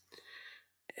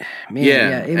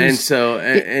 yeah, it was.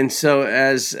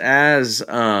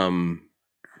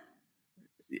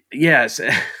 Yes,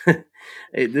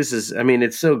 this is. I mean,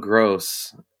 it's so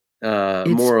gross,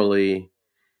 morally,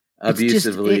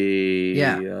 abusively,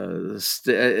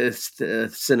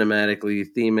 cinematically,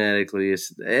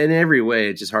 thematically, in every way.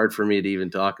 It's just hard for me to even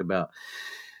talk about.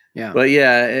 Yeah, but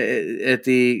yeah,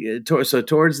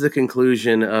 towards the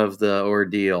conclusion of the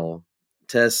ordeal,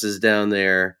 Tess is down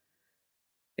there,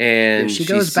 and she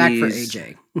goes back for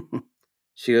AJ.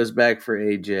 She goes back for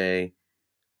AJ.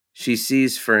 She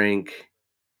sees Frank.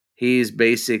 He's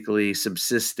basically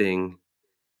subsisting,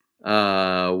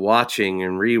 watching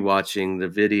and rewatching the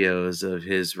videos of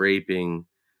his raping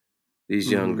these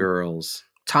young girls.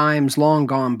 Times long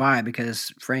gone by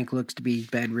because Frank looks to be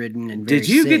bedridden and very Did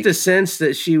you sick. get the sense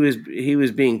that he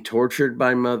was being tortured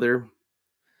by Mother?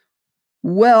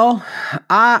 Well,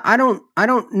 I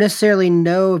don't necessarily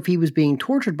know if he was being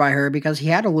tortured by her because he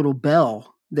had a little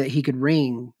bell that he could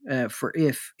ring for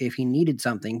if he needed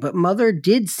something. But Mother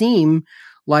did seem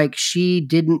like she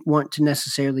didn't want to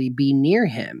necessarily be near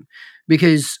him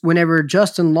because whenever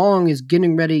Justin Long is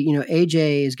getting ready,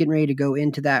 AJ is getting ready to go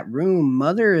into that room,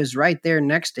 Mother is right there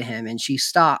next to him and she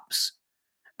stops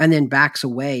and then backs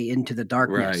away into the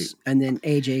darkness. Right. And then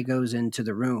AJ goes into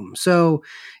the room. So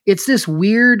it's this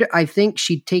weird, I think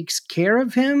she takes care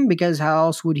of him because how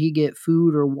else would he get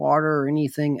food or water or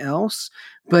anything else?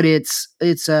 But it's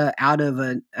out of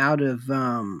I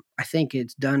think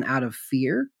it's done out of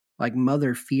fear. Like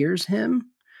Mother fears him.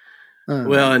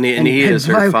 Well, and he is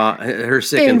her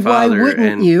sickened father. Why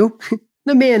wouldn't you?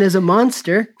 The man is a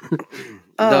monster. The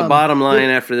bottom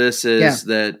line after this is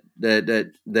that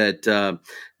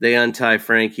they untie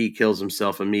Frank. He kills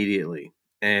himself immediately,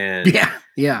 and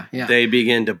they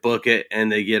begin to book it,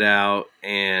 and they get out,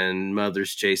 and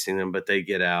Mother's chasing them, but they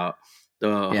get out.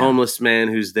 The homeless man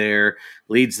who's there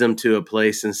leads them to a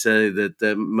place and says that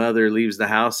the Mother leaves the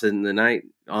house in the night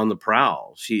on the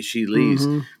prowl. She leaves.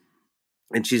 Mm-hmm.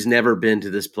 And she's never been to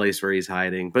this place where he's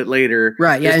hiding. But later,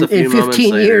 right? Yeah, in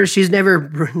 15 years, she's never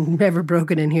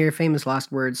broken in here. Famous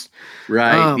last words.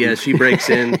 Right? Yeah, she breaks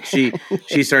in. She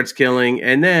starts killing,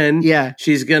 and then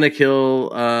she's gonna kill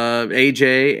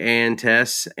AJ and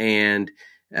Tess. And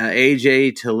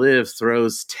AJ to live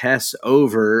throws Tess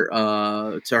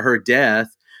over to her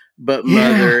death, but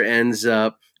Mother ends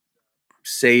up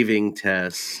saving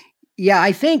Tess. Yeah,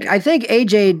 I think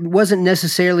AJ wasn't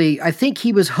necessarily. I think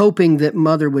he was hoping that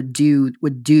Mother would do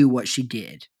what she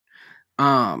did.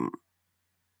 But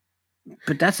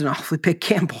that's an awfully big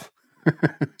gamble.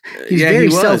 He's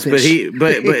very selfish.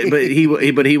 But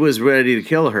he was ready to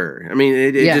kill her. I mean,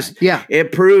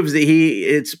 it proves that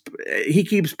he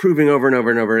keeps proving over and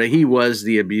over and over that he was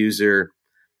the abuser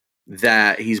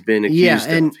that he's been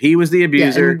accused of. He was the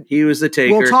abuser. He was the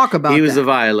taker. We'll talk about he was the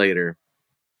violator.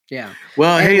 Yeah.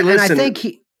 Well, hey, listen. And I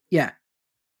think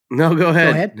No, go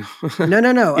ahead. No.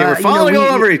 We're falling all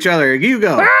over each other. You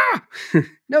go.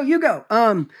 No, you go.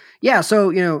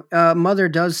 So Mother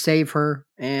does save her,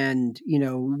 and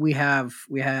we have.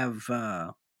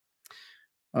 I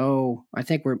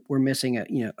think we're missing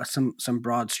some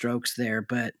broad strokes there,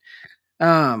 but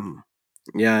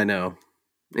yeah, I know.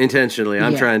 Intentionally,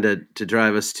 I'm trying to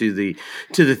drive us to the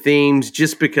themes,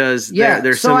 just because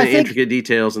there's so many intricate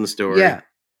details in the story. Yeah.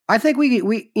 I think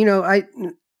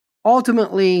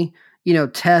ultimately,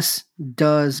 Tess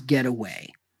does get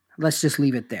away. Let's just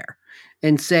leave it there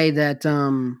and say that,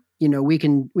 we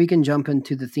can jump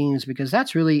into the themes because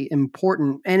that's really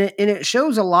important. And it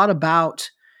shows a lot about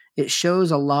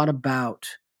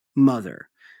Mother,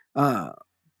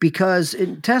 because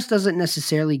Tess doesn't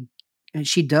necessarily,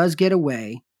 she does get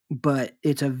away, but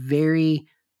it's a very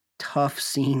tough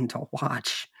scene to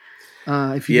watch.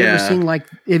 If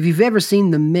you've ever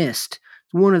seen The Mist,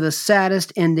 it's one of the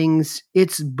saddest endings.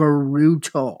 It's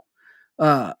brutal.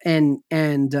 That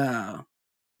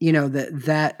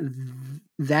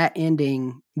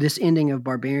ending, this ending of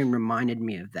Barbarian reminded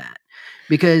me of that,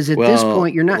 because at this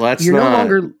point you're no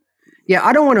longer Yeah,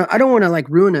 I don't want to like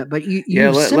ruin it, but you've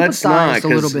let's not, sympathized a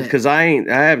little bit. Because I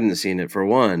haven't seen it for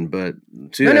one, but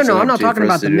two, No, that's an I'm not opportunity talking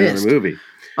for us about to the do another mist. movie.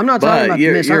 I'm not talking But about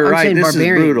the mist. you're I'm right. saying This is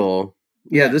Barbarian. brutal.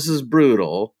 Yeah, this is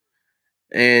brutal.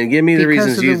 And give me the Because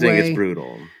reasons of you the think it's way,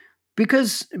 brutal.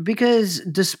 because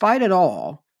despite it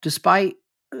all, despite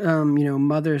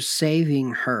mother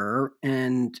saving her,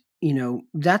 and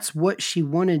that's what she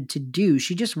wanted to do.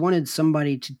 She just wanted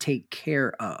somebody to take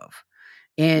care of.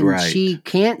 And Right. she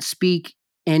can't speak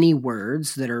any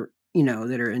words that are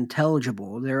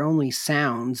intelligible. They're only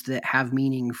sounds that have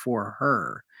meaning for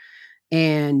her.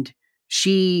 And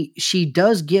she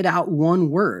does get out one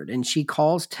word, and she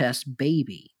calls Tess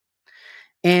baby.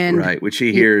 And Right, which he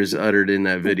it, hears uttered in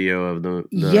that video of the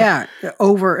yeah,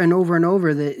 over and over and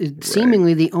over. That right.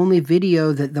 Seemingly the only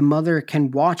video that the mother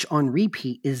can watch on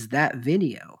repeat is that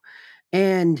video.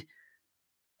 And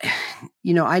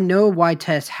I know why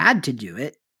Tess had to do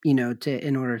it, in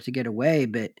order to get away,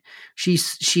 but she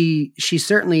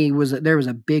certainly there was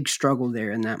a big struggle there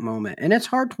in that moment, and it's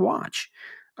hard to watch.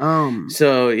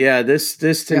 So yeah, this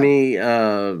to Yeah. me,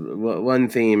 one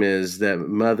theme is that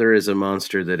mother is a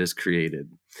monster that is created,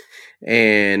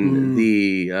 and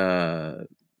the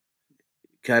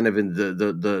kind of in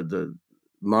the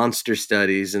monster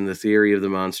studies and the theory of the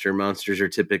monsters are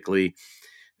typically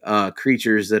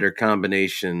creatures that are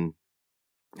combination.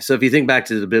 So if you think back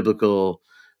to the biblical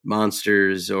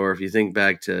monsters, or if you think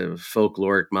back to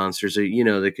folkloric monsters, or,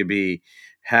 they could be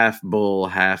half bull,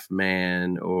 half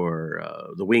man, or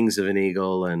the wings of an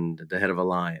eagle and the head of a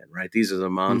lion, right? These are the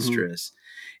monstrous.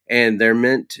 And they're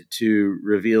meant to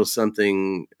reveal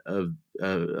something of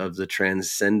the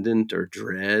transcendent, or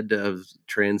dread of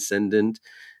transcendent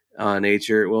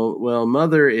nature. Well,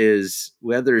 mother is,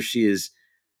 whether she is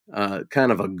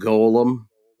kind of a golem,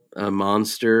 a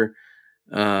monster.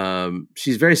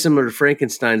 She's very similar to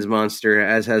Frankenstein's monster,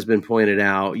 as has been pointed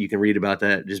out. You can read about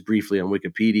that just briefly on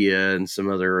Wikipedia and some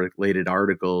other related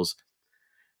articles,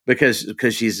 because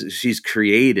she's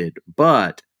created.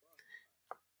 But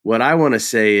what I want to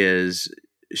say is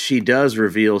she does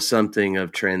reveal something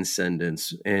of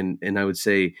transcendence, and I would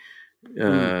say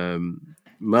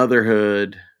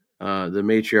motherhood, the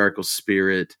matriarchal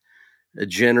spirit, a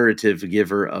generative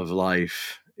giver of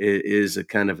life, is a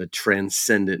kind of a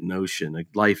transcendent notion,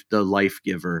 the life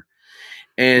giver.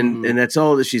 And that's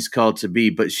all that she's called to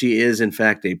be. But she is, in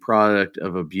fact, a product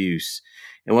of abuse.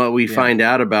 And what we find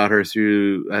out about her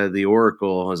through the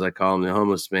oracle, as I call him, the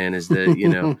homeless man, is that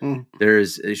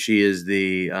she is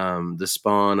the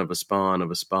spawn of a spawn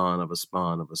of a spawn of a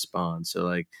spawn of a spawn. So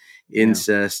like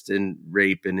incest and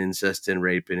rape and incest and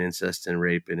rape and incest and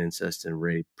rape and incest and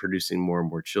rape, producing more and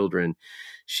more children.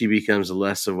 She becomes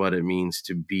less of what it means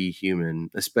to be human,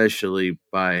 especially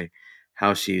by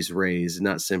how she's raised,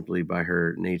 not simply by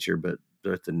her nature, but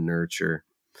the nurture.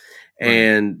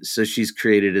 And so she's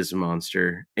created as a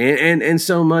monster, and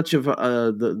so much of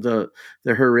the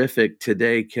horrific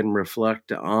today can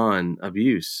reflect on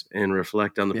abuse and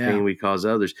reflect on the pain we cause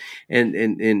others. And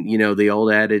the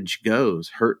old adage goes,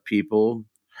 hurt people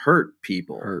hurt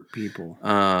people.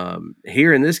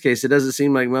 Here in this case, it doesn't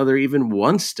seem like mother even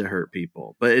wants to hurt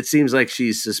people, but it seems like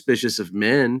she's suspicious of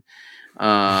men,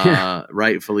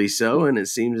 rightfully so, and it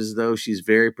seems as though she's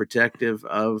very protective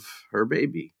of her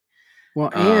baby. Well,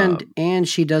 and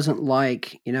she doesn't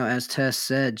like, as Tess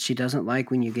said, she doesn't like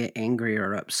when you get angry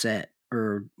or upset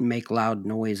or make loud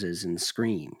noises and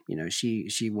scream.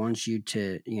 She wants you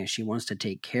to, she wants to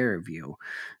take care of you.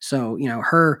 So,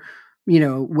 her,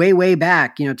 way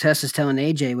back, Tess is telling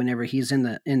AJ whenever he's in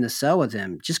the cell with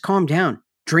him, just calm down,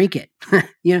 drink it,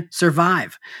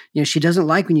 survive. She doesn't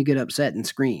like when you get upset and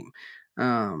scream.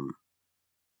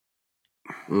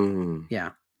 Yeah.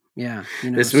 Yeah,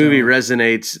 this movie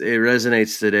resonates. It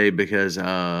resonates today because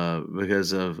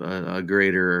of a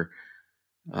greater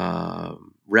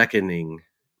reckoning.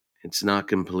 It's not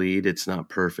complete. It's not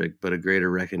perfect, but a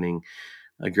greater reckoning,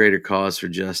 a greater cause for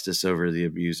justice over the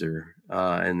abuser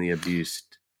and the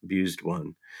abused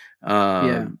one.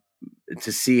 To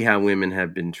see how women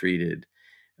have been treated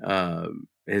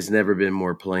has never been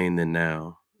more plain than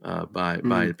now by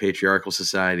the patriarchal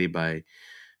society, by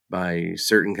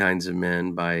certain kinds of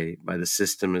men, by the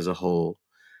system as a whole.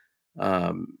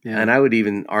 And I would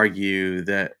even argue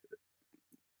that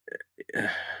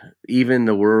even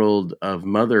the world of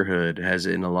motherhood has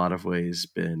in a lot of ways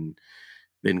been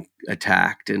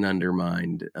attacked and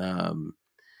undermined.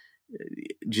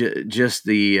 Just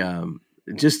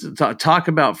talk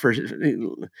about, for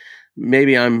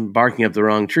maybe I'm barking up the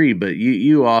wrong tree, but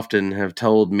you often have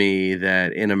told me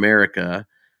that in America,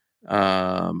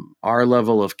 our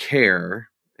level of care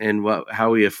and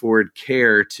how we afford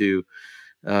care to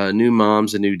new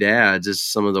moms and new dads is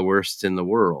some of the worst in the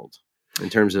world in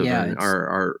terms of Yeah, in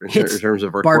terms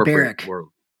of our barbaric corporate world.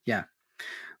 Yeah.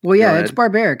 Well, Go yeah, it's ahead.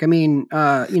 barbaric. I mean,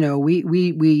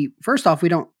 we first off,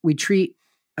 we treat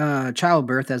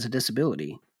childbirth as a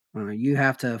disability. You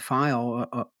have to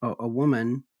file a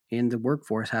woman in the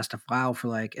workforce has to file for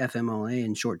like FMLA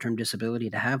and short-term disability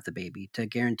to have the baby to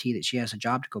guarantee that she has a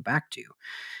job to go back to.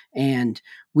 And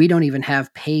we don't even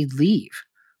have paid leave.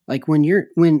 Like when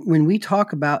we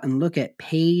talk about and look at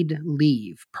paid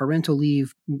leave, parental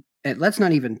leave, let's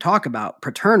not even talk about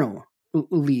paternal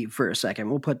leave for a second.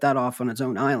 We'll put that off on its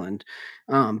own island.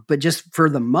 But just for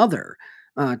the mother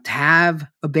to have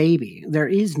a baby, there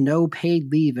is no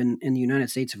paid leave in the United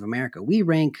States of America. We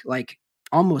rank like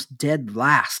almost dead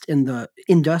last in the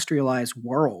industrialized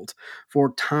world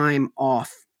for time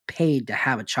off paid to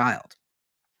have a child.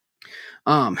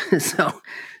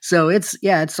 So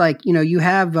it's like, you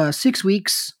have 6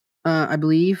 weeks, I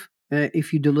believe,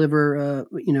 if you deliver,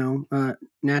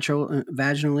 natural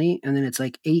vaginally, and then it's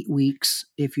like 8 weeks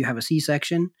if you have a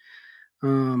C-section.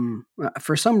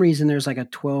 For some reason, there's like a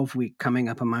 12-week coming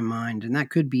up in my mind, and that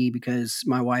could be because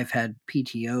my wife had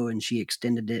PTO and she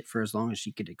extended it for as long as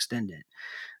she could extend it.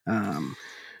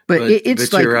 But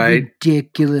it's like you're right.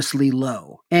 ridiculously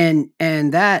low, and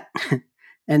that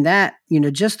and that,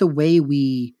 just the way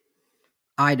we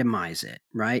itemize it,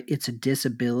 right? It's a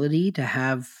disability to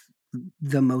have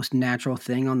the most natural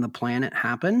thing on the planet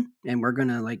happen, and we're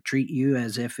gonna like treat you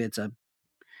as if it's a,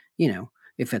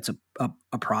 if it's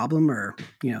a problem or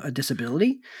a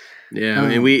disability. Yeah,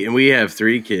 and we have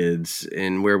 3 kids,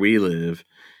 and where we live,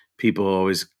 people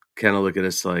always kind of look at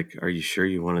us like, "Are you sure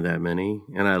you wanted that many?"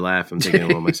 And I laugh. I'm thinking,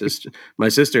 well, my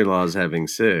sister-in-law is having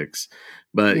 6,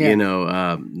 but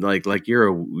Yeah. like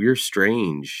you're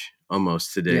strange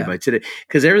almost today Yeah. by today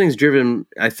because everything's driven.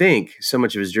 I think so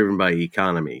much of it is driven by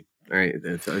economy, right?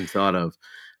 And thought of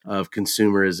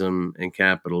consumerism and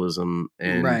capitalism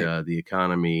and Right. the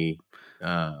economy,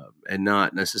 and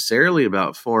not necessarily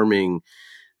about forming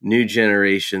new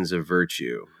generations of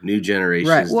virtue, new Right.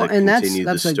 generations Well, that and continue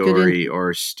the that's a good story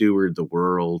or steward the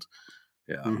world.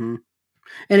 Yeah. Mm-hmm.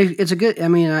 And it's a good. I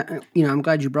mean, I'm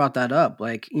glad you brought that up.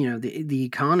 Like, the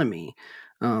economy.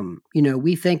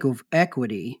 We think of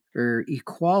equity or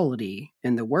equality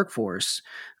in the workforce.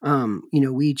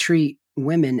 We treat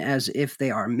women as if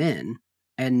they are men,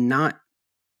 and not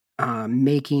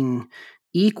making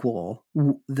equal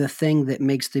the thing that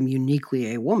makes them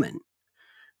uniquely a woman.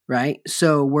 Right.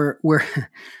 So we're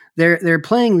they're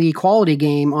playing the equality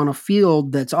game on a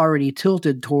field that's already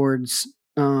tilted towards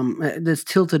that's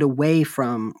tilted away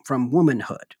from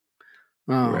womanhood.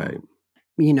 Right.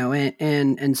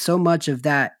 And so much of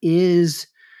that is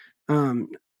um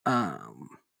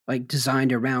like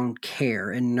designed around care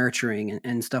and nurturing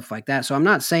and stuff like that. So I'm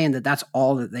not saying that that's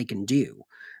all that they can do.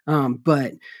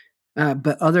 But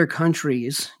other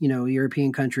countries,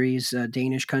 European countries,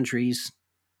 Danish countries,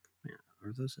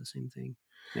 are those the same thing?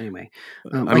 Anyway,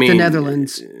 I like the mean,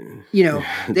 Netherlands,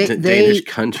 they Danish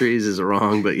countries is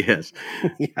wrong, but yes.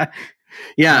 yeah,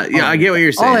 Yeah. I get what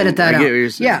you're saying. I'll edit that I get out. what you're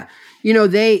saying.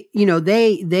 Yeah,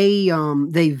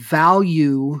 they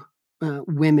value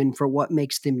women for what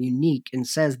makes them unique, and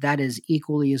says that is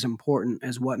equally as important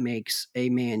as what makes a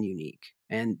man unique.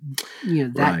 And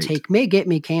that Right. take may get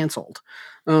me canceled,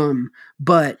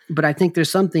 but I think there's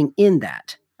something in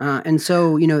that. And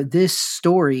so this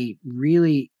story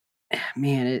really,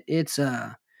 man, it's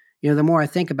the more I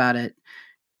think about it,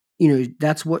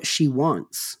 that's what she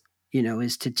wants,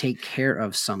 is to take care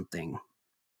of something.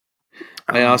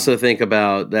 I also think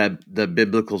about the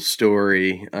biblical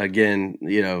story again.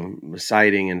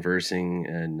 Citing and versing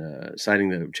and citing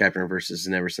the chapter and verses is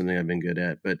never something I've been good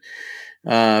at. But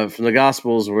from the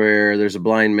Gospels, where there's a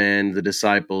blind man, the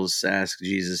disciples ask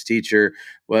Jesus, "Teacher,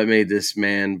 what made this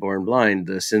man born blind?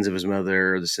 The sins of his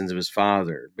mother or the sins of his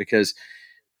father?" Because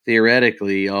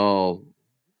theoretically, uh,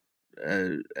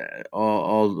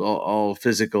 all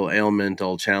physical ailment,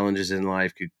 all challenges in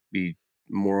life could be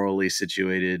morally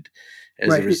situated as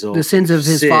a Right, the result of sins of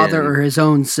his father sin or his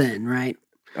own sin, right?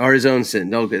 or his own sin.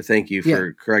 No, thank you Yeah,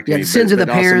 for correcting yeah, me. the sins of the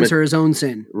But also, parents or his own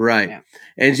sin. right. Yeah.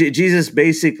 And Jesus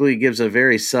basically gives a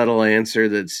very subtle answer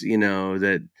that's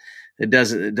that it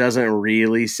doesn't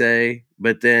really say,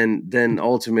 but then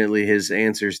ultimately his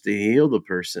answer is to heal the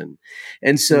person.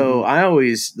 And so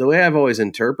the way I've always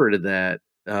interpreted that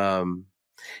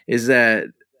is that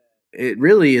it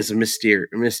really is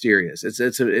mysterious.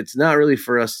 It's not really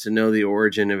for us to know the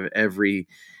origin of every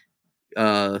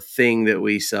thing that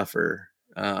we suffer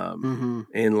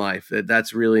in life.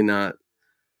 That's really not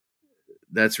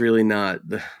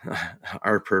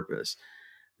our purpose.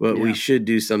 but we Yeah. should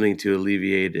do something to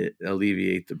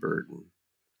alleviate the burden.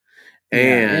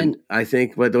 Yeah. And And I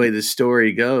think, by the way the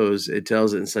story goes, it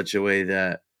tells it in such a way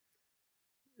that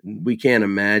we can't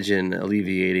imagine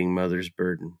alleviating mother's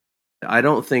burden. I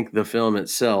don't think the film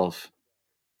itself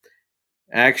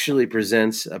actually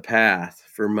presents a path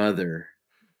for mother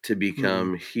to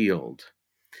become healed.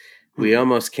 We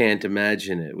almost can't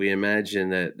imagine it. We imagine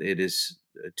that it is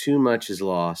too much is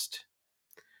lost,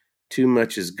 too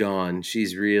much is gone.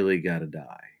 She's really got to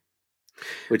die,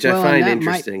 which I well, and find that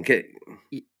might. interesting.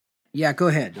 Yeah. Go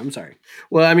ahead. I'm sorry.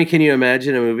 Well, I mean, can you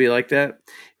imagine a movie like that?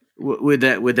 Would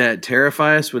that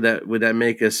terrify us? Would that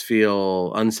make us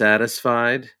feel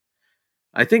unsatisfied?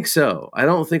 I think so. I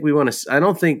don't think we want to. I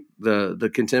don't think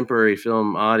the contemporary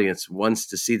film audience wants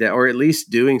to see that, or at least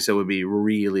doing so would be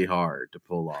really hard to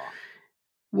pull off.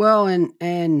 Well,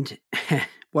 and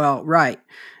well, right.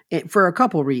 For a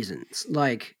couple reasons.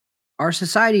 Like our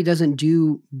society doesn't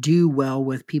do well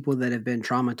with people that have been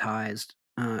traumatized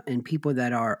and people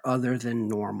that are other than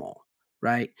normal,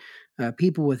 right?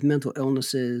 People with mental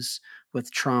illnesses,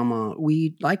 with trauma,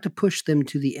 we like to push them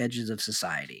to the edges of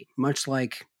society, much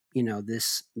like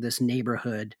this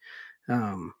neighborhood,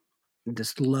 um,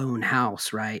 this lone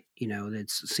house, right?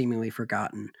 That's seemingly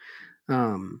forgotten.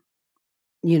 Um,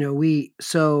 we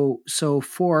so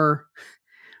for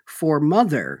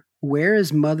mother, where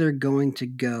is mother going to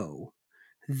go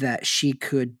that she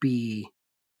could be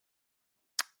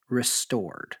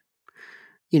restored?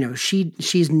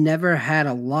 She's never had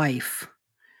a life.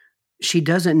 She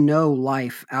doesn't know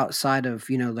life outside of,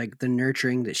 like the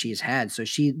nurturing that she's had. So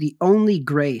the only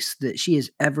grace that she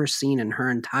has ever seen in her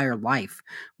entire life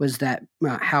was that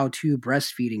how to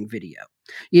breastfeeding video.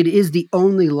 It is the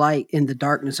only light in the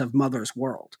darkness of mother's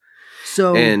world.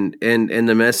 So And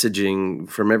the messaging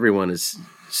from everyone is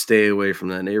stay away from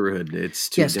that neighborhood. It's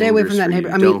too yeah, stay away from dangerous that for neighbor.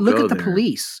 you. I mean, Don't look go at the there.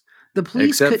 police. The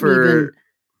police Except couldn't even, for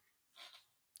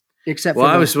except well,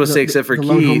 for I was supposed to say except for the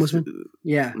lone Keith. homeless man.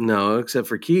 Yeah, No, except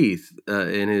for Keith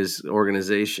in his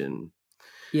organization.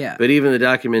 yeah, But even the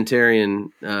documentarian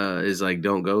is like,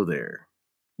 don't go there.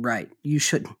 right. You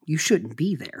shouldn't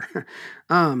be there.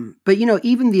 But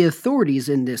even the authorities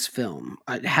in this film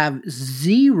have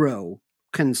zero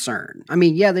concern. I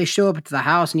mean, yeah, they show up at the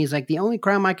house and he's like, the only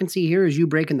crime I can see here is you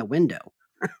breaking the window.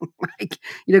 Like,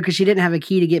 because she didn't have a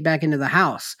key to get back into the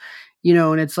house.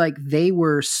 And it's like they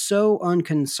were so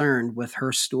unconcerned with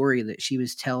her story that she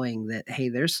was telling that, hey,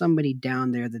 there's somebody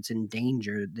down there that's in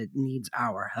danger that needs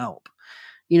our help.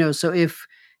 So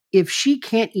if she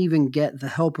can't even get the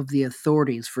help of the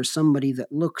authorities for somebody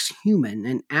that looks human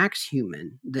and acts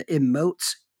human, that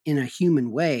emotes in a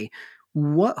human way,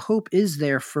 what hope is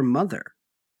there for mother,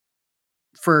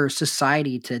 for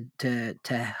society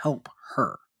to help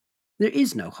her? There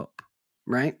is no hope,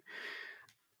 right?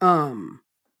 Um,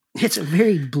 it's a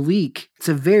very bleak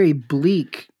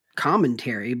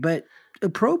commentary, but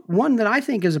one that I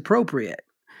think is appropriate.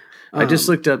 I just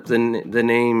Um, looked up the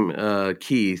name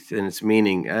Keith and its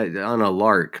meaning on a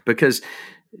lark because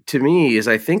to me, as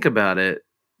I think about it,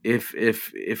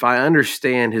 if I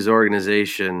understand his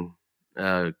organization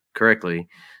correctly,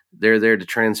 they're there to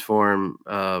transform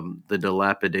the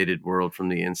dilapidated world from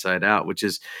the inside out, which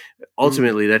is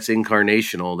mm, ultimately that's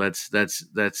incarnational.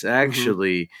 That's mhm,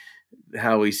 actually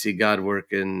how we see God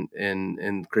work in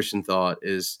Christian thought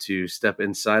is to step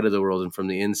inside of the world and from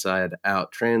the inside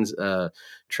out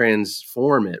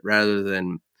transform it rather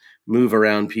than move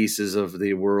around pieces of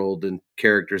the world and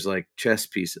characters like chess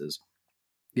pieces.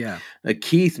 yeah,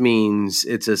 Keith means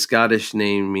it's a Scottish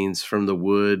name, means from the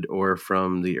wood or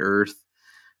from the earth,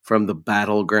 from the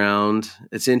battleground.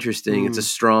 It's interesting. It's a mm,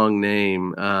 strong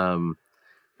name.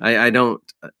 I don't.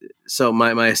 So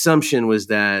my assumption was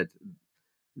that's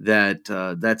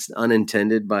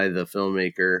unintended by the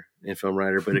filmmaker and film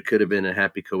writer, but it could have been a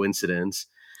happy coincidence.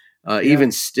 yeah,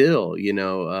 Even still,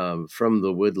 from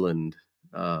the woodland,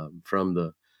 from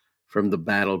the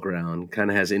battleground, kind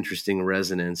of has interesting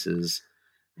resonances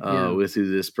yeah, with who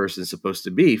this person's supposed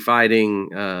to be, fighting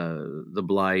the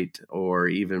blight, or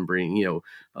even bring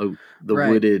the right.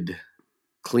 wooded,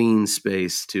 clean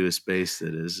space to a space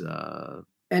that has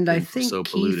And I been think so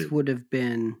polluted. Keith would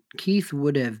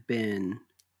have been,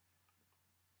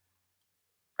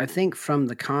 I think, from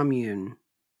the commune.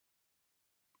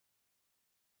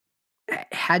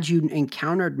 Had you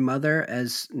encountered Mother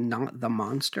as not the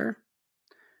monster,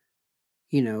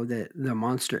 the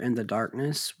monster in the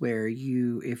darkness, where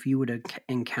if you would have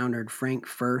encountered Frank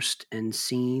first and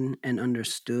seen and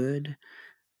understood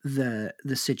the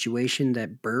situation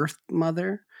that birthed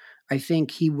Mother, I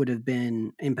think he would have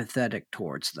been empathetic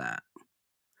towards that.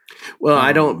 Well,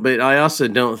 I don't, but I also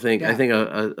don't think. Yeah. I think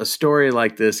a story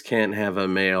like this can't have a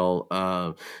male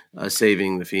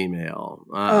saving the female.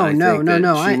 I No, think no, that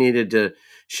no.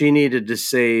 she needed to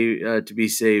save to be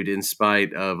saved in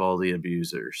spite of all the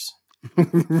abusers.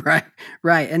 Right,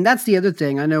 right, and that's the other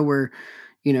thing. I know we're,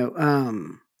 you know,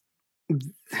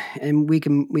 and we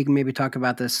can maybe talk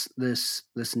about this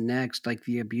next, like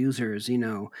the abusers.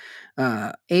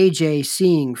 AJ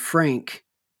seeing Frank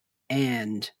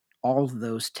and all of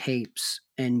those tapes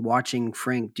and watching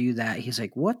Frank do that, he's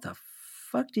like, "What the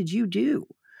fuck did you do?"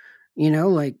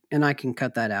 Like, and I can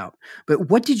cut that out. But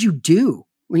what did you do?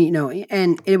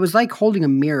 And it was like holding a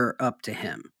mirror up to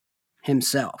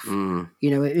himself. Mm.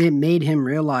 It made him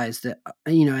realize that,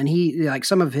 and he, like,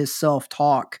 some of his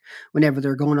self-talk whenever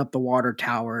they're going up the water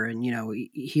tower, and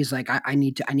he's like, I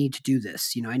need to do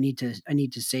this. I need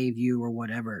to save you, or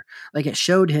whatever. Like, it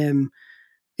showed him.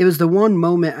 It was the one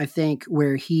moment, I think,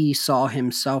 where he saw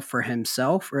himself for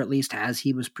himself, or at least as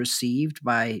he was perceived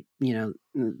by,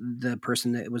 the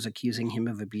person that was accusing him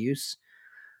of abuse,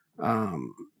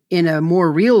 in a more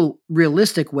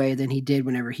realistic way than he did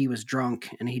whenever he was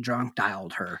drunk and he drunk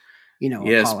dialed her,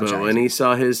 Yes, but when he apologizing.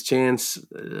 saw his chance to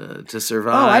Oh, I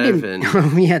survive,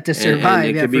 didn't. We had to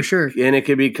survive, yeah, for sure. and it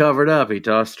could be covered up, he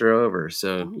tossed her over.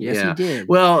 So Yes, he yeah. did.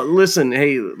 Well, listen,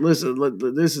 hey, listen.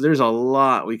 There's a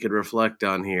lot we could reflect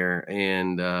on here,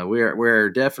 and we're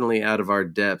definitely out of our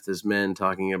depth as men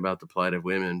talking about the plight of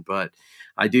women. But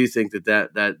I do think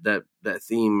that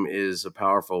theme is a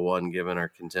powerful one given our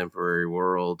contemporary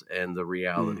world and the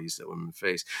realities that women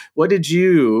face. What did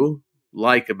you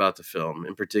like about the film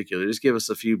in particular? Just give us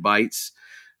a few bites,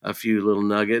 a few little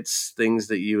nuggets, things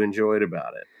that you enjoyed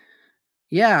about it.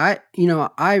 Yeah,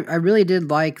 I really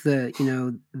did like the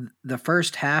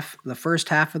first half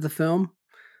of the film.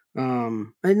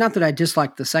 And not that I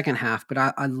disliked the second half, but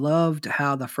I loved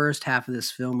how the first half of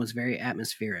this film was very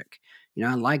atmospheric.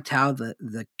 I liked how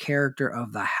the character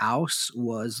of the house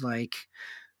was like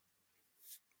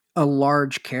a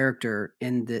large character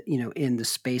in the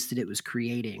space that it was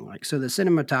creating. Like, so the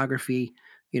cinematography,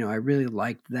 I really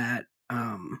liked that.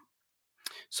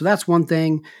 So that's one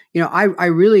thing.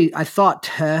 I thought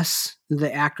Tess,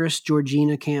 the actress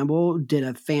Georgina Campbell, did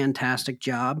a fantastic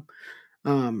job.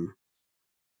 Um,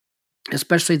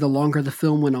 Especially the longer the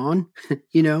film went on.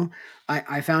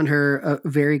 I found her a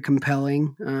very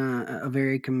compelling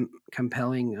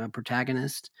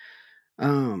protagonist.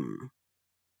 Um,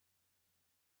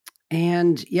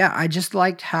 and yeah, I just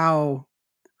liked how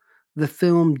the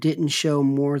film didn't show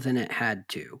more than it had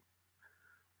to.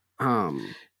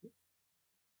 Um,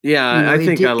 Yeah, I it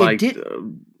think I did. It liked. did.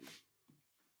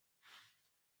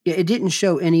 Yeah, it didn't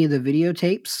show any of the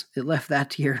videotapes. It left that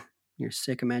to your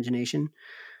sick imagination.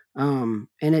 And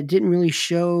it didn't really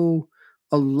show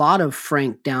a lot of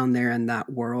Frank down there in that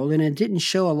world, and it didn't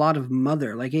show a lot of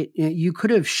Mother. Like, you could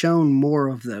have shown more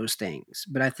of those things,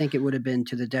 but I think it would have been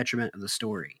to the detriment of the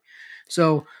story.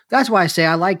 So that's why I say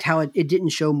I liked how it didn't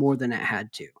show more than it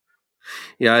had to.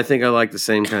 Yeah, I think I like the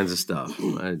same kinds of stuff.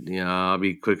 I'll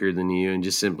be quicker than you and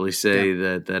just simply say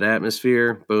that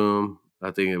atmosphere, boom.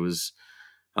 I think it was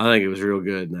real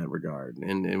good in that regard.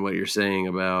 And what you're saying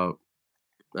about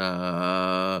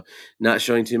not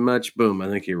showing too much, boom. I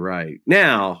think you're right.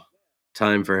 Now,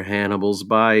 time for Hannibal's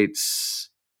bites.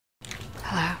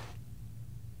 Hello.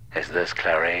 Is this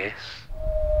Clarice?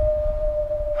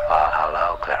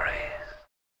 Hello, Clarice.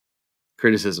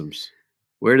 Criticisms.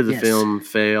 Where did the Yes. film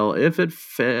fail, if it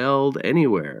failed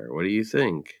anywhere? What do you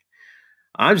think?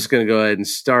 I'm just going to go ahead and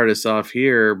start us off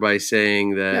here by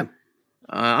saying that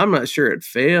I'm not sure it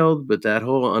failed, but that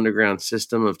whole underground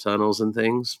system of tunnels and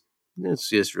things, it's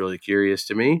just really curious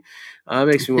to me.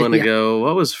 Makes me want to go,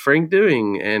 what was Frank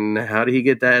doing and how did he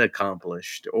get that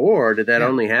accomplished? Or did that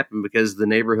only happen because the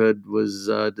neighborhood was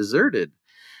deserted?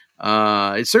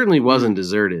 It certainly wasn't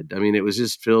deserted. I mean, it was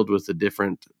just filled with a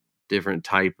different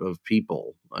type of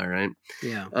people. All right.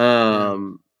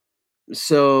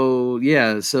 So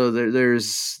there's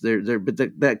but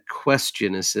that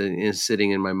question is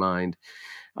sitting in my mind.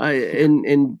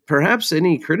 And perhaps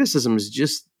any criticism is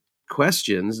just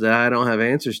questions that I don't have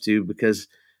answers to because,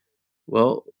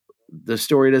 well, the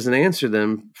story doesn't answer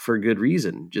them for good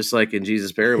reason. Just like in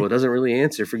Jesus' parable, it doesn't really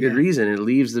answer for good reason. It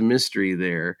leaves the mystery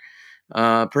there.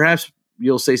 Perhaps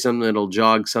you'll say something that'll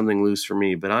jog something loose for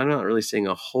me, but I'm not really seeing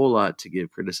a whole lot to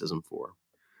give criticism for.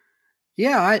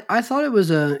 Yeah, I thought it was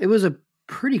a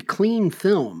pretty clean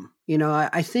film.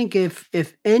 I think if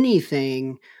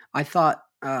anything, I thought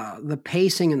the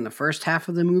pacing in the first half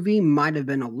of the movie might have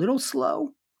been a little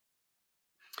slow.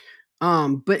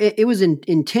 But it was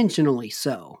intentionally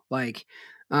so. Like,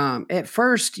 at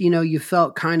first, you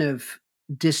felt kind of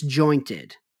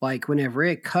disjointed. Like whenever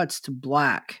it cuts to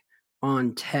black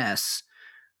on Tess,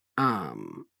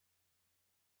 after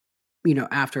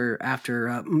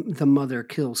the mother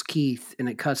kills Keith and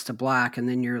it cuts to black, and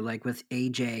then you're like with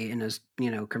AJ in his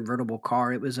convertible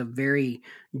car. It was a very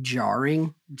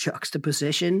jarring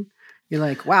juxtaposition. You're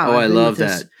like, wow, I love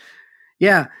that.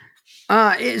 Yeah.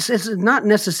 It's not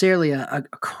necessarily a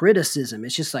criticism.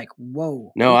 It's just like,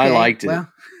 whoa. No, okay, I liked it.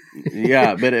 Well,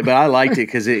 yeah, but I liked it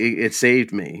because it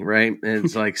saved me, right? And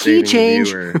it's like key saving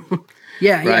change. the viewer.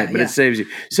 Yeah, right. But it saves you.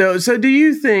 So do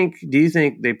you think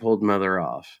they pulled Mother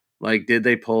off? Like, did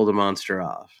they pull the monster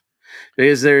off?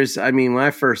 Because when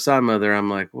I first saw Mother, I'm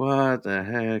like, what the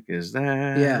heck is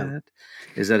that? Yeah.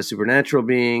 Is that a supernatural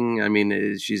being? I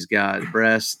mean, she's got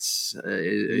breasts.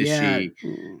 Is she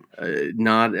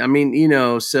not? I mean,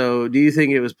 so do you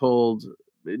think it was pulled?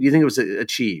 Do you think it was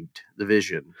achieved, the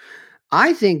vision?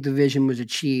 I think the vision was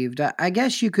achieved. I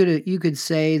guess you could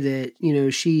say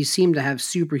that, she seemed to have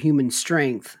superhuman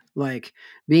strength, like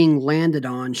being landed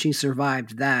on. She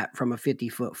survived that from a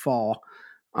 50-foot fall.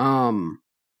 And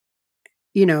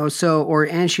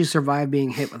she survived being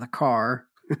hit with a car.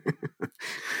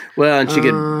 Well, and she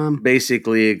could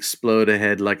basically explode a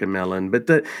head like a melon. But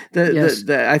the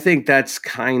I think that's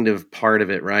kind of part of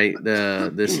it, right?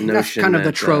 This notion that's kind of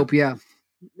the trope, yeah.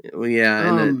 Well,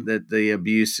 yeah, and that the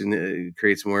abuse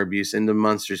creates more abuse, and the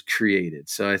monster's created.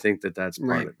 So I think that's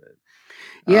part of it.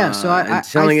 Yeah, so I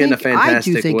telling it in a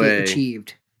fantastic I do think way. it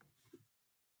achieved.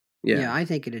 Yeah, I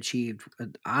think it achieved.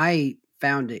 I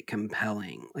found it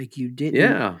compelling. Like you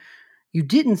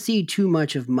didn't see too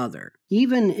much of Mother,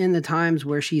 even in the times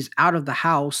where she's out of the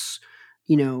house.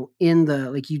 You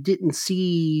didn't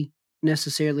see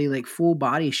necessarily like full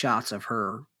body shots of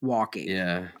her walking.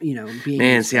 Yeah. Being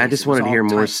man, see, I just wanted to hear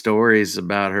more stories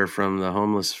about her from the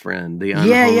homeless friend, the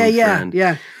unhomed friend.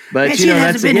 Yeah. But man, she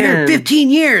hasn't been here 15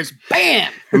 years.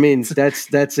 Bam. I mean,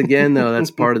 that's again though,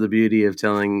 that's part of the beauty of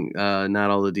telling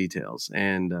not all the details.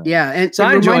 And and so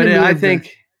I enjoyed it. I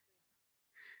think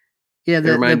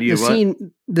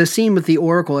the scene with the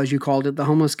Oracle, as you called it, the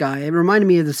homeless guy. It reminded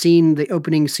me of the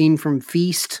opening scene from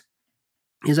Feast.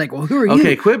 He's like, well, who are you?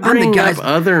 Okay, quit bringing up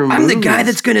other movies. I'm the guy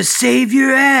that's going to save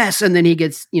your ass. And then he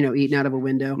gets, eaten out of a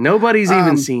window. Nobody's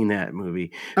even seen that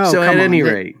movie. So at any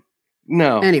rate,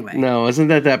 no, isn't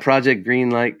that Project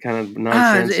Greenlight kind of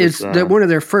nonsense? It's one of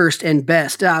their first and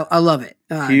best. I love it.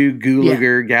 Hugh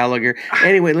Gallagher.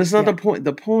 Anyway, that's not the point.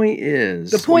 The point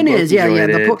is, the point is, the point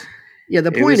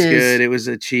is, good. It was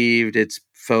achieved. It's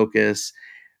focus.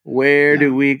 Where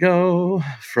do we go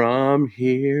from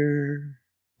here?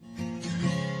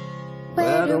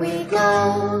 Where do we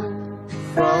go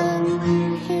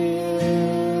from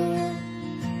here?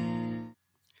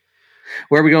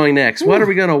 Where are we going next? What are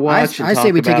we going to watch and talk about next? I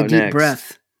say we take a deep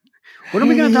breath. What are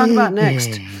we going to talk about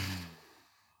next?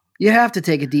 You have to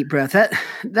take a deep breath. That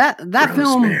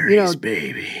film,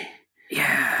 baby.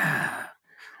 Yeah.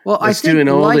 Well, Let's I think do an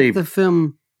oldie.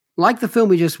 like the film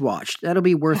we just watched. That'll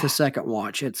be worth a second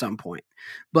watch at some point.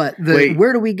 But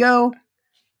where do we go?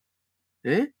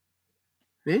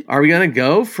 Are we gonna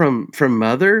go from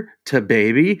Mother to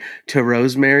Baby to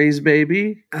Rosemary's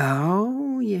Baby?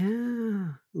 Oh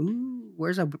yeah. Ooh,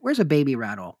 where's a baby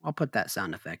rattle? I'll put that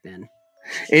sound effect in.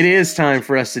 It is time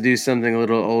for us to do something a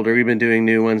little older. We've been doing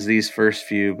new ones these first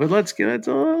few, but let's do it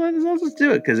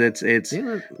because it's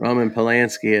Roman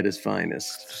Polanski at his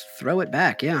finest. Throw it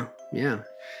back, yeah.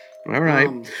 All right.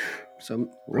 So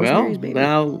Rosemary's Baby.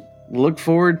 Now look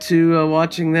forward to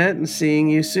watching that and seeing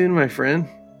you soon, my friend.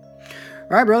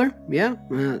 All right, brother. Yeah.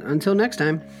 Until next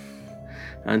time.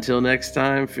 Until next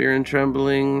time, Fear and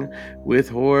Trembling with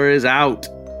Horror is out.